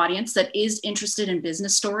younger audience that is interested in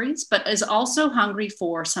business stories, but is also hungry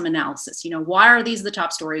for some analysis. Why are these the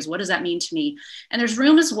top stories? What does that mean to me? And there's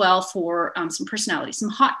room as well for some personality, some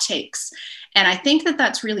hot takes. And I think that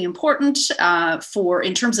that's really important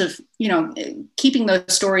in terms of, keeping those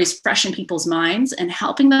stories fresh in people's minds and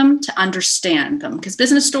helping them to understand them, because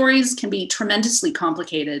business stories can be tremendously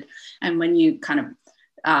complicated. And when you kind of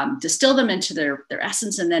distill them into their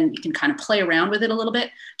essence, and then you can kind of play around with it a little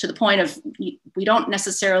bit, to the point of, we don't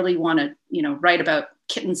necessarily want to write about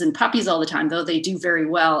kittens and puppies all the time, though they do very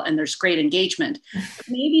well and there's great engagement. But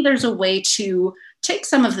maybe there's a way to take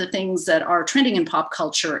some of the things that are trending in pop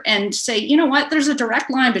culture and say, you know what, there's a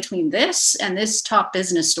direct line between this and this top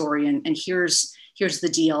business story, and here's the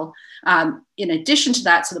deal. In addition to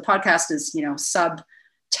that, so the podcast is sub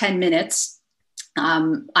 10 minutes.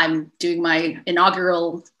 I'm doing my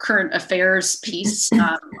inaugural current affairs piece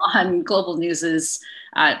on Global News's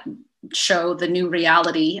show, The New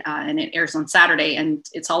Reality, and it airs on Saturday. And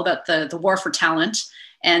it's all about the war for talent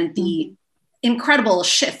and the incredible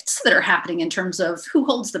shifts that are happening in terms of who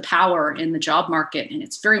holds the power in the job market. And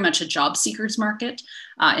it's very much a job seekers market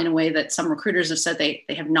in a way that some recruiters have said they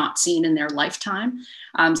have not seen in their lifetime.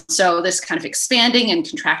 So this kind of expanding and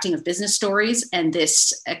contracting of business stories, and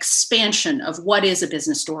this expansion of what is a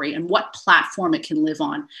business story and what platform it can live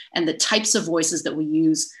on, and the types of voices that we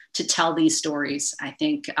use to tell these stories. I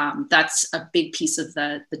think that's a big piece of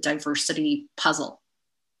the diversity puzzle.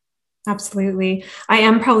 Absolutely. I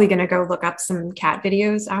am probably going to go look up some cat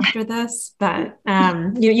videos after this, but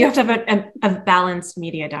you have to have a balanced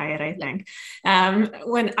media diet, I think.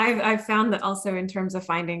 When I've found that also in terms of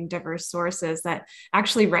finding diverse sources, that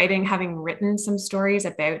actually having written some stories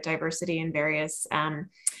about diversity in various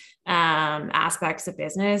aspects of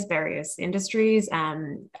business, various industries,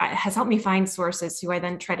 has helped me find sources who I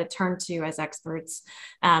then try to turn to as experts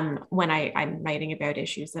when I'm writing about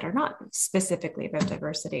issues that are not specifically about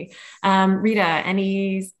diversity. Rita,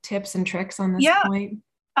 any tips and tricks on this point?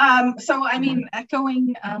 So, I mean,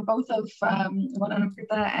 echoing both of what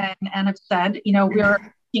Anupreeta and Anna have said, we're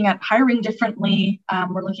looking at hiring differently.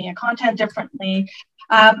 We're looking at content differently.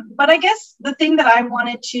 But I guess the thing that I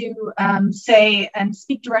wanted to say and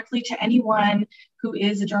speak directly to anyone who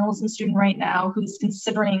is a journalism student right now, who's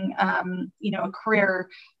considering, a career,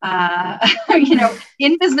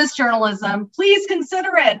 in business journalism, please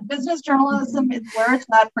consider it. Business journalism is where it's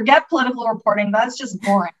at. Forget political reporting. That's just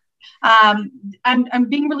boring. I'm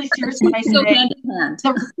being really serious when I say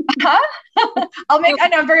I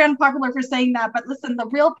know I'm very unpopular for saying that, but listen, the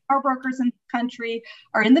real power brokers in the country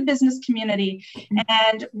are in the business community,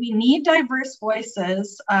 and we need diverse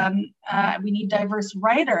voices. We need diverse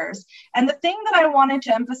writers. And the thing that I wanted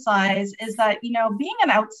to emphasize is that, being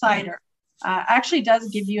an outsider actually does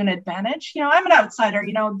give you an advantage. I'm an outsider.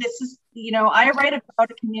 This is, I write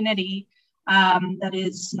about a community that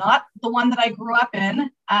is not the one that I grew up in.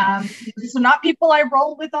 These are not people I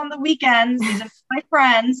roll with on the weekends. These are my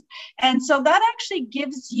friends. And so that actually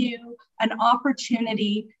gives you an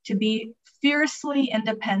opportunity to be fiercely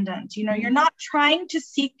independent. You're not trying to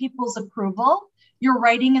seek people's approval. You're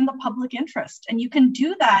writing in the public interest. And you can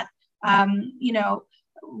do that,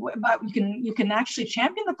 but you can actually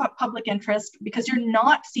champion the public interest because you're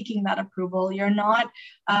not seeking that approval. You're not,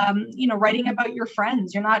 writing about your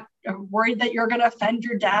friends. You're not worried that you're going to offend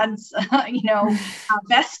your dad's,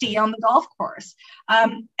 bestie on the golf course.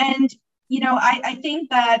 I think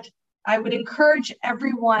that I would encourage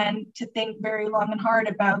everyone to think very long and hard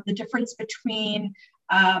about the difference between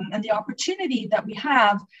and the opportunity that we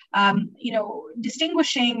have,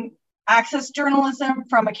 distinguishing access journalism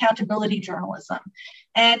from accountability journalism.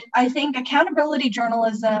 And I think accountability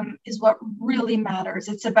journalism is what really matters.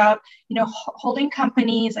 It's about, holding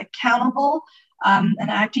companies accountable and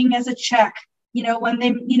acting as a check, when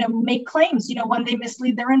they, make claims, when they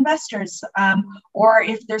mislead their investors, or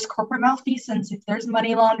if there's corporate malfeasance, if there's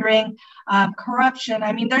money laundering, corruption.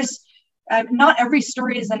 I mean, there's not every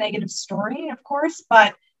story is a negative story, of course,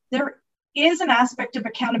 but there is an aspect of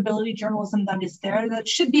accountability journalism that is there that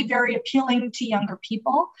should be very appealing to younger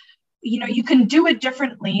people. You can do it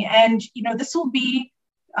differently. And, this will be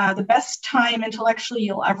the best time intellectually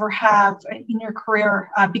you'll ever have in your career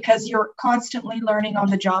because you're constantly learning on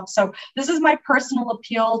the job. So this is my personal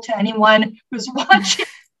appeal to anyone who's watching,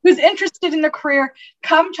 who's interested in their career.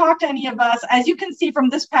 Come talk to any of us. As you can see from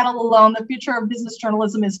this panel alone, the future of business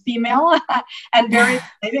journalism is female and very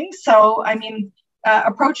exciting. So,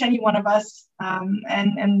 approach any one of us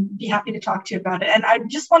and be happy to talk to you about it. And I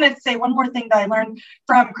just wanted to say one more thing that I learned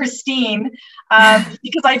from Christine,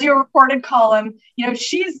 because I do a reported column. When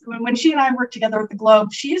she and I worked together at the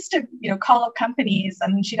Globe, she used to, call up companies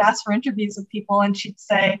and she'd ask for interviews with people and she'd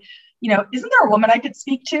say, isn't there a woman I could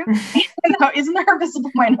speak to? Isn't there a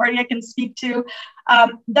visible minority I can speak to?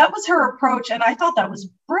 That was her approach. And I thought that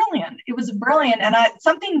was brilliant. It was brilliant. And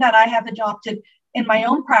something that I have adopted in my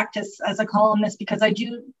own practice as a columnist, because I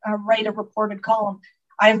do write a reported column.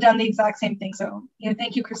 I've done the exact same thing. So,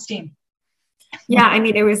 thank you, Christine. Yeah,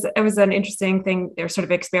 it was an interesting thing, or sort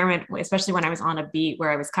of experiment, especially when I was on a beat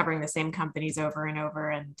where I was covering the same companies over and over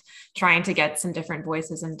and trying to get some different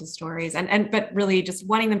voices into stories, but really just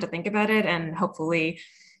wanting them to think about it and hopefully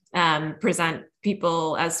present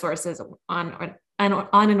people as sources on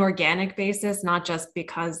an organic basis, not just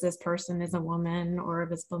because this person is a woman or a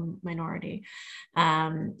visible minority.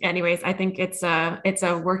 Anyways, I think it's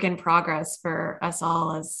a work in progress for us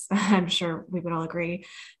all, as I'm sure we would all agree.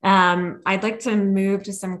 I'd like to move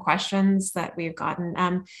to some questions that we've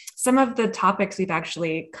gotten. Some of the topics we've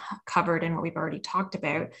actually covered in what we've already talked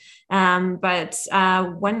about. But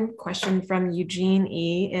one question from Eugene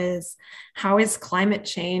E. is, how is climate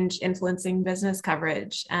change influencing business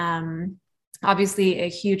coverage? Obviously a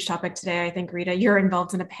huge topic today. I think, Rita, you're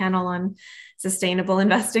involved in a panel on sustainable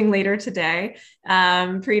investing later today.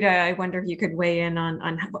 Rita, I wonder if you could weigh in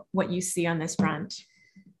on what you see on this front.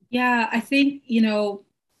 Yeah, I think,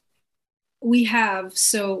 we have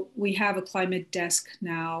a climate desk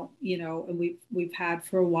now, and we've had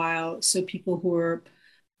for a while. So people who are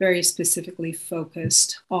very specifically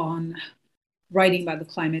focused on writing about the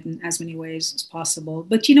climate in as many ways as possible.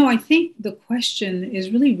 But, I think the question is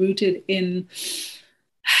really rooted in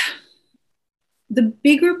the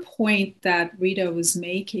bigger point that Rita was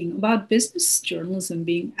making about business journalism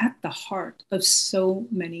being at the heart of so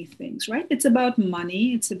many things, right? It's about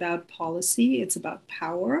money, it's about policy, it's about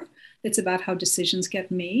power. It's about how decisions get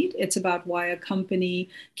made. It's about why a company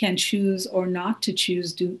can choose or not to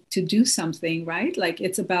choose to do something, right? Like,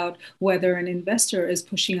 it's about whether an investor is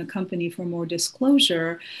pushing a company for more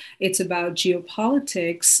disclosure. It's about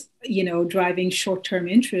geopolitics, driving short-term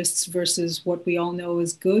interests versus what we all know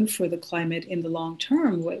is good for the climate in the long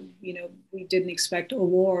term. We didn't expect a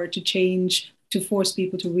war to force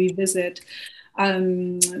people to revisit,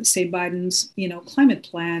 say, Biden's, climate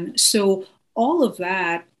plan. So all of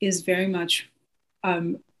that is very much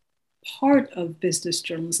part of business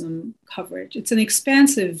journalism coverage. It's an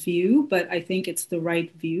expansive view, but I think it's the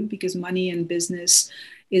right view because money and business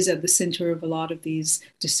is at the center of a lot of these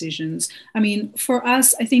decisions. For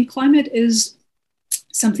us, I think climate is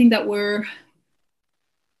something that we're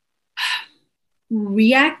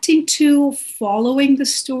reacting to, following the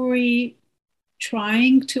story,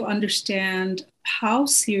 trying to understand how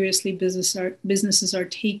seriously businesses are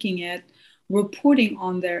taking it, reporting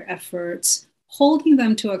on their efforts, holding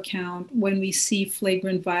them to account when we see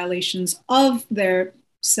flagrant violations of their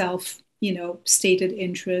stated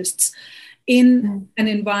interests in an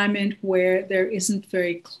environment where there isn't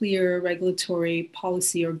very clear regulatory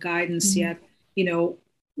policy or guidance yet.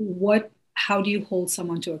 How do you hold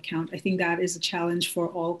someone to account? I think that is a challenge for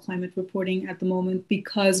all climate reporting at the moment,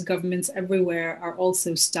 because governments everywhere are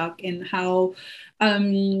also stuck in how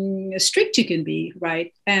strict you can be,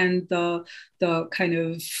 right? And the kind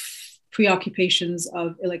of preoccupations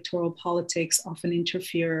of electoral politics often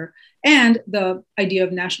interfere. And the idea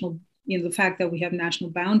of national, the fact that we have national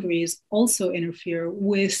boundaries also interfere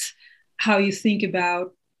with how you think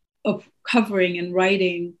about covering and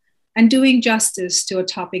writing and doing justice to a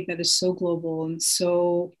topic that is so global and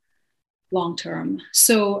so long-term.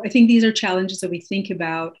 So I think these are challenges that we think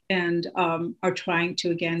about and are trying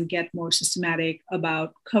to, again, get more systematic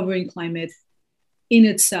about covering climate in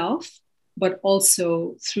itself, but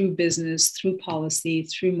also through business, through policy,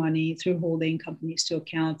 through money, through holding companies to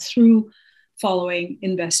account, through following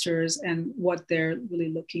investors and what they're really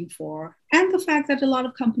looking for. And the fact that a lot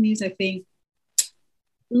of companies, I think,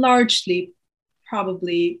 largely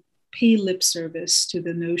probably pay lip service to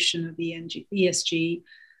the notion of ESG,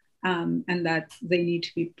 and that they need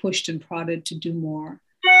to be pushed and prodded to do more.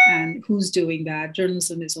 And who's doing that?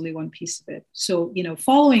 Journalism is only one piece of it. So,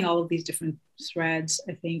 following all of these different threads,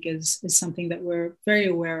 I think is something that we're very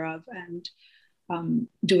aware of and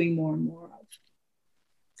doing more and more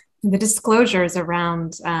of. The disclosures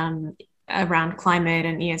around climate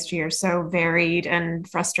and ESG are so varied and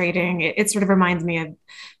frustrating. It sort of reminds me of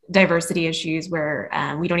diversity issues where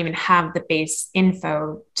we don't even have the base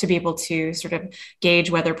info to be able to sort of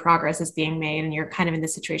gauge whether progress is being made. And you're kind of in the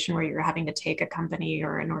situation where you're having to take a company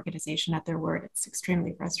or an organization at their word. It's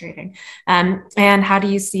extremely frustrating. And how do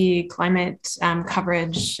you see climate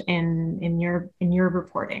coverage in your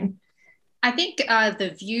reporting? I think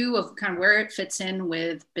the view of kind of where it fits in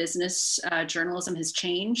with business journalism has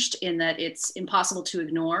changed in that it's impossible to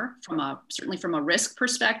ignore certainly from a risk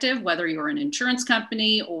perspective, whether you're an insurance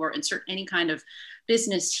company or insert any kind of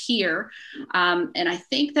business here. And I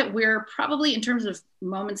think that we're probably, in terms of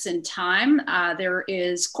moments in time, there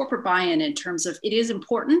is corporate buy-in in terms of it is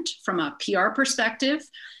important from a PR perspective.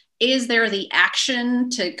 Is there the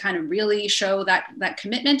action to kind of really show that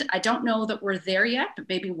commitment? I don't know that we're there yet, but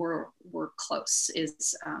maybe we're close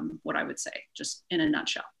is what I would say, just in a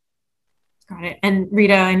nutshell. Got it. And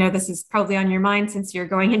Rita, I know this is probably on your mind since you're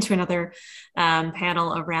going into another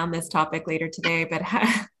panel around this topic later today, but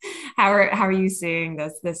how are you seeing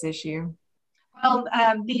this issue? Well,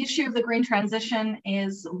 the issue of the green transition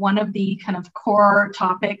is one of the kind of core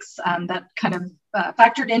topics that kind of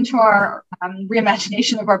factored into our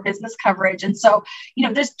reimagination of our business coverage. And so,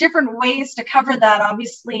 there's different ways to cover that.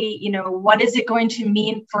 Obviously, what is it going to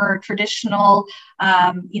mean for traditional,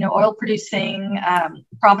 oil producing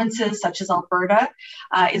provinces such as Alberta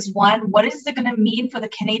is one. What is it going to mean for the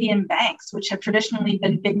Canadian banks, which have traditionally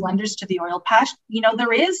been big lenders to the oil patch?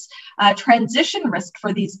 There is transition risk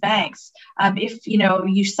for these banks. If,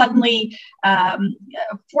 you suddenly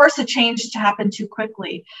force a change to happen too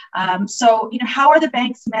quickly. So, how are the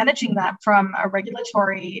banks managing that from a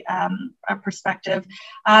regulatory perspective?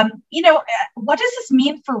 What does this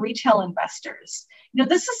mean for retail investors?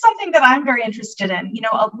 This is something that I'm very interested in.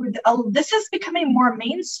 This is becoming more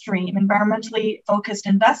mainstream, environmentally focused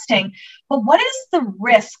investing. But what is the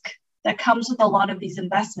risk that comes with a lot of these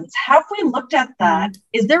investments? Have we looked at that?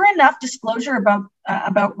 Is there enough disclosure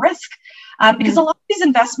about risk? Because a lot of these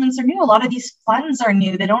investments are new. A lot of these funds are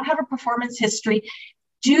new. They don't have a performance history.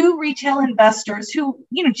 Do retail investors who,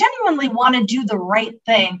 genuinely want to do the right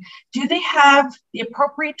thing, do they have the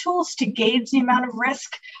appropriate tools to gauge the amount of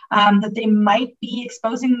risk that they might be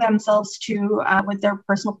exposing themselves to with their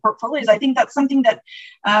personal portfolios? I think that's something that,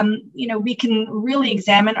 we can really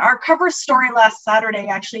examine. Our cover story last Saturday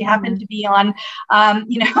actually happened to be on,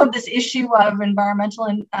 this issue of environmental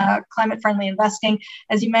and climate-friendly investing.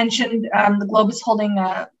 As you mentioned, the Globe is holding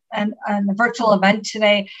a virtual event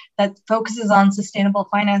today that focuses on sustainable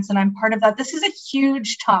finance, and I'm part of that. This is a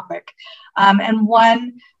huge topic, and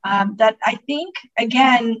one that I think,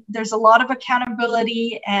 again, there's a lot of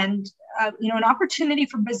accountability and an opportunity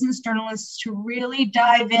for business journalists to really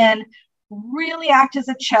dive in, really act as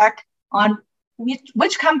a check on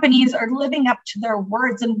which companies are living up to their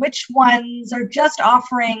words and which ones are just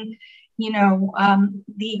offering, the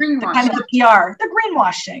kind of the PR, the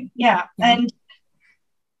greenwashing, and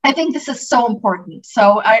I think this is so important.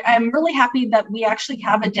 So I'm really happy that we actually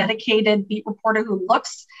have a dedicated beat reporter who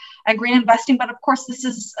looks at green investing. But of course, this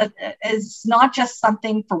is not just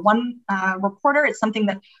something for one reporter. It's something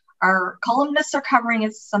that our columnists are covering.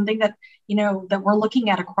 It's something that, that we're looking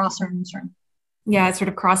at across our newsroom. Yeah, it sort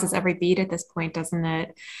of crosses every beat at this point, doesn't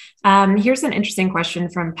it? Here's an interesting question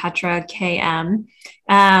from Petra KM.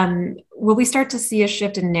 Will we start to see a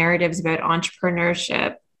shift in narratives about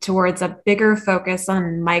entrepreneurship towards a bigger focus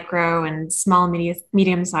on micro and small,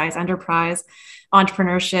 medium-sized enterprise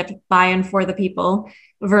entrepreneurship by and for the people,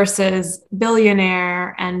 versus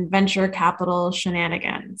billionaire and venture capital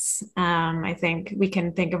shenanigans. I think we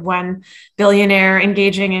can think of one billionaire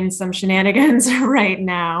engaging in some shenanigans right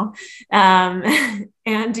now. And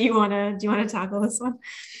do you want to tackle this one?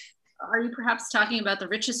 Are you perhaps talking about the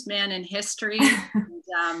richest man in history?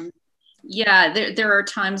 And, yeah, there are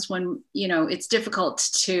times when, it's difficult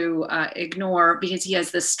to ignore, because he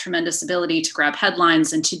has this tremendous ability to grab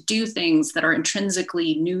headlines and to do things that are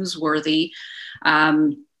intrinsically newsworthy.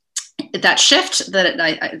 That shift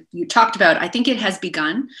that you talked about, I think it has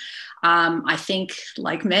begun. I think,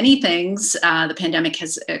 like many things, the pandemic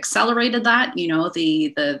has accelerated that.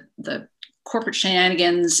 The corporate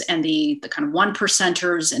shenanigans and the kind of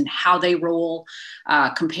 1%ers and how they roll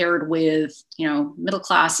compared with, middle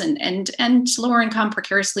class and lower income,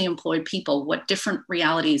 precariously employed people, what different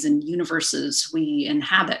realities and universes we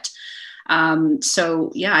inhabit.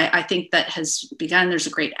 So yeah, I think that has begun. There's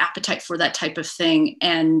a great appetite for that type of thing.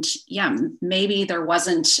 And yeah, maybe there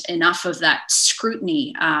wasn't enough of that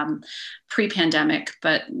scrutiny pre-pandemic,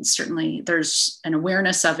 but certainly there's an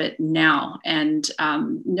awareness of it now, and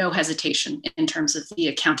no hesitation in terms of the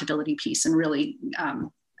accountability piece. And really,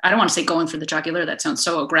 I don't want to say going for the jugular, that sounds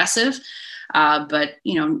so aggressive, but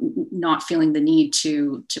not feeling the need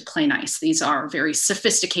to play nice. These are very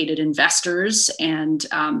sophisticated investors, and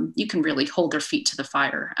you can really hold their feet to the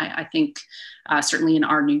fire. I think certainly in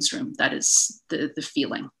our newsroom, that is the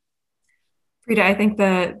feeling. Rita, I think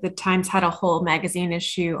the Times had a whole magazine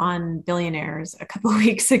issue on billionaires a couple of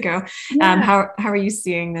weeks ago. Yeah. How are you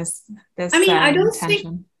seeing this? I mean, I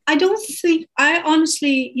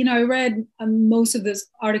honestly, I read most of these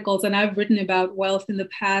articles, and I've written about wealth in the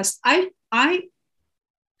past. I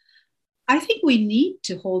think we need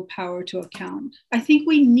to hold power to account. I think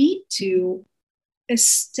we need to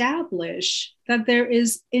establish that there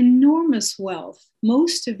is enormous wealth,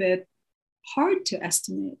 most of it hard to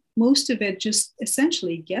estimate, most of it just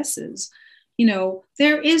essentially guesses.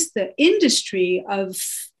 There is the industry of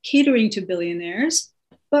catering to billionaires,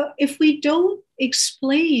 but if we don't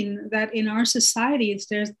explain that in our societies,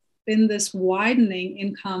 there's been this widening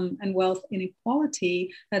income and wealth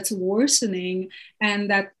inequality that's worsening, and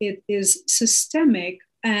that it is systemic.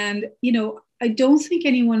 And, I don't think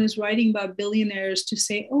anyone is writing about billionaires to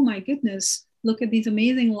say, oh my goodness, look at these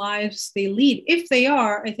amazing lives they lead. If they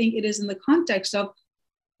are, I think it is in the context of,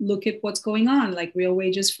 look at what's going on, like real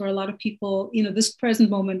wages for a lot of people. This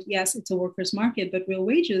present moment, yes, it's a workers' market, but real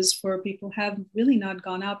wages for people have really not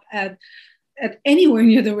gone up at anywhere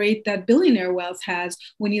near the rate that billionaire wealth has.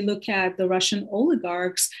 When you look at the Russian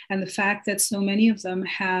oligarchs and the fact that so many of them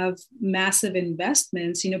have massive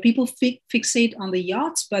investments, people fixate on the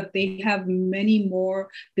yachts, but they have many more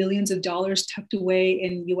billions of dollars tucked away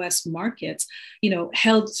in US markets,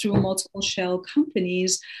 held through multiple shell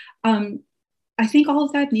companies. I think all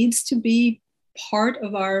of that needs to be part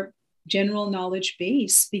of our general knowledge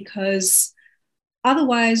base, because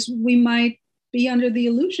otherwise we might be under the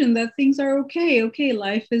illusion that things are okay,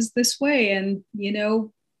 life is this way, and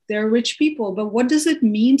they're rich people. But what does it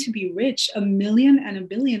mean to be rich? 1 million and 1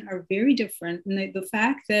 billion are very different. And the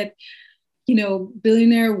fact that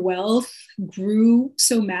billionaire wealth grew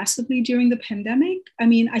so massively during the pandemic,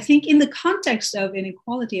 I think in the context of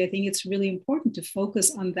inequality, I think it's really important to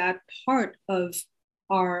focus on that part of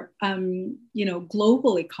our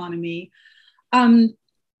global economy. In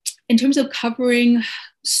terms of covering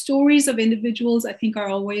stories of individuals, I think are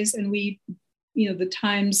always, and the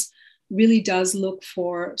Times really does look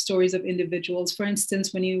for stories of individuals. For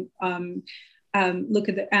instance, when you look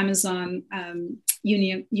at the Amazon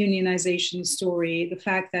unionization story, the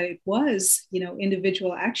fact that it was,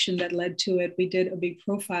 individual action that led to it. We did a big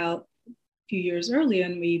profile a few years earlier,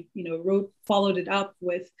 and we, followed it up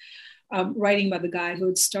with writing about the guy who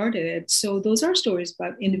had started it. So those are stories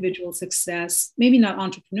about individual success, maybe not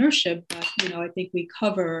entrepreneurship, but, I think we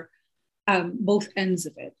cover both ends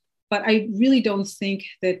of it. But I really don't think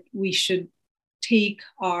that we should take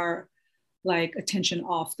our attention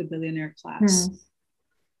off the billionaire class.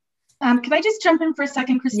 Can I just jump in for a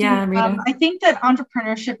second, Christine? Yeah, Rita. I think that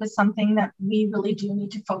entrepreneurship is something that we really do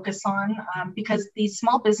need to focus on, because these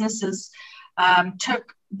small businesses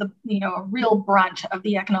took a real brunt of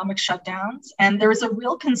the economic shutdowns. And there is a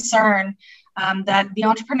real concern that the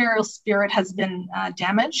entrepreneurial spirit has been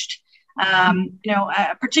damaged.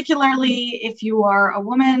 Particularly if you are a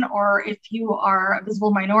woman, or if you are a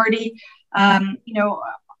visible minority,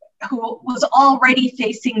 who was already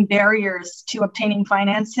facing barriers to obtaining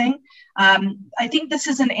financing. I think this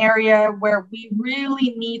is an area where we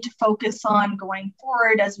really need to focus on going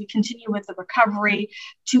forward as we continue with the recovery,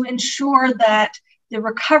 to ensure that the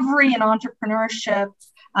recovery in entrepreneurship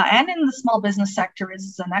and in the small business sector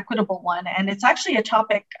is an equitable one. And it's actually a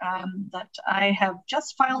topic that I have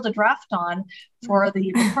just filed a draft on for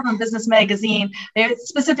the Report on Business magazine. It's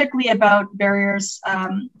specifically about barriers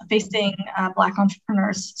facing Black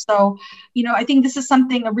entrepreneurs. So, I think this is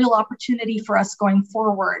a real opportunity for us going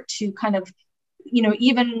forward to kind of,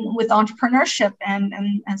 even with entrepreneurship and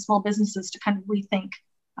small businesses, to kind of rethink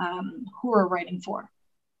who we're writing for.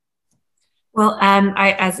 Well,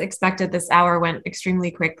 as expected, this hour went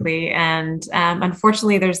extremely quickly. And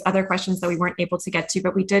unfortunately, there's other questions that we weren't able to get to,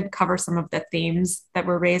 but we did cover some of the themes that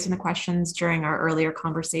were raised in the questions during our earlier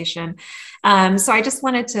conversation. So I just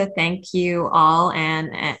wanted to thank you all,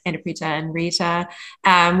 and Anupreeta and Rita.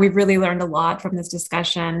 We've really learned a lot from this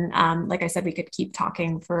discussion. Like I said, we could keep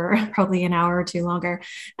talking for probably an hour or two longer.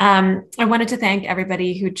 I wanted to thank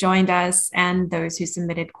everybody who joined us and those who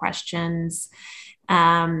submitted questions.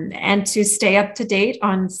 And to stay up to date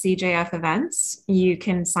on CJF events, you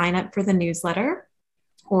can sign up for the newsletter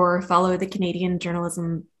or follow the Canadian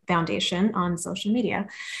Journalism Foundation on social media.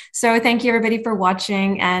 So thank you everybody for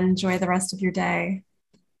watching, and enjoy the rest of your day.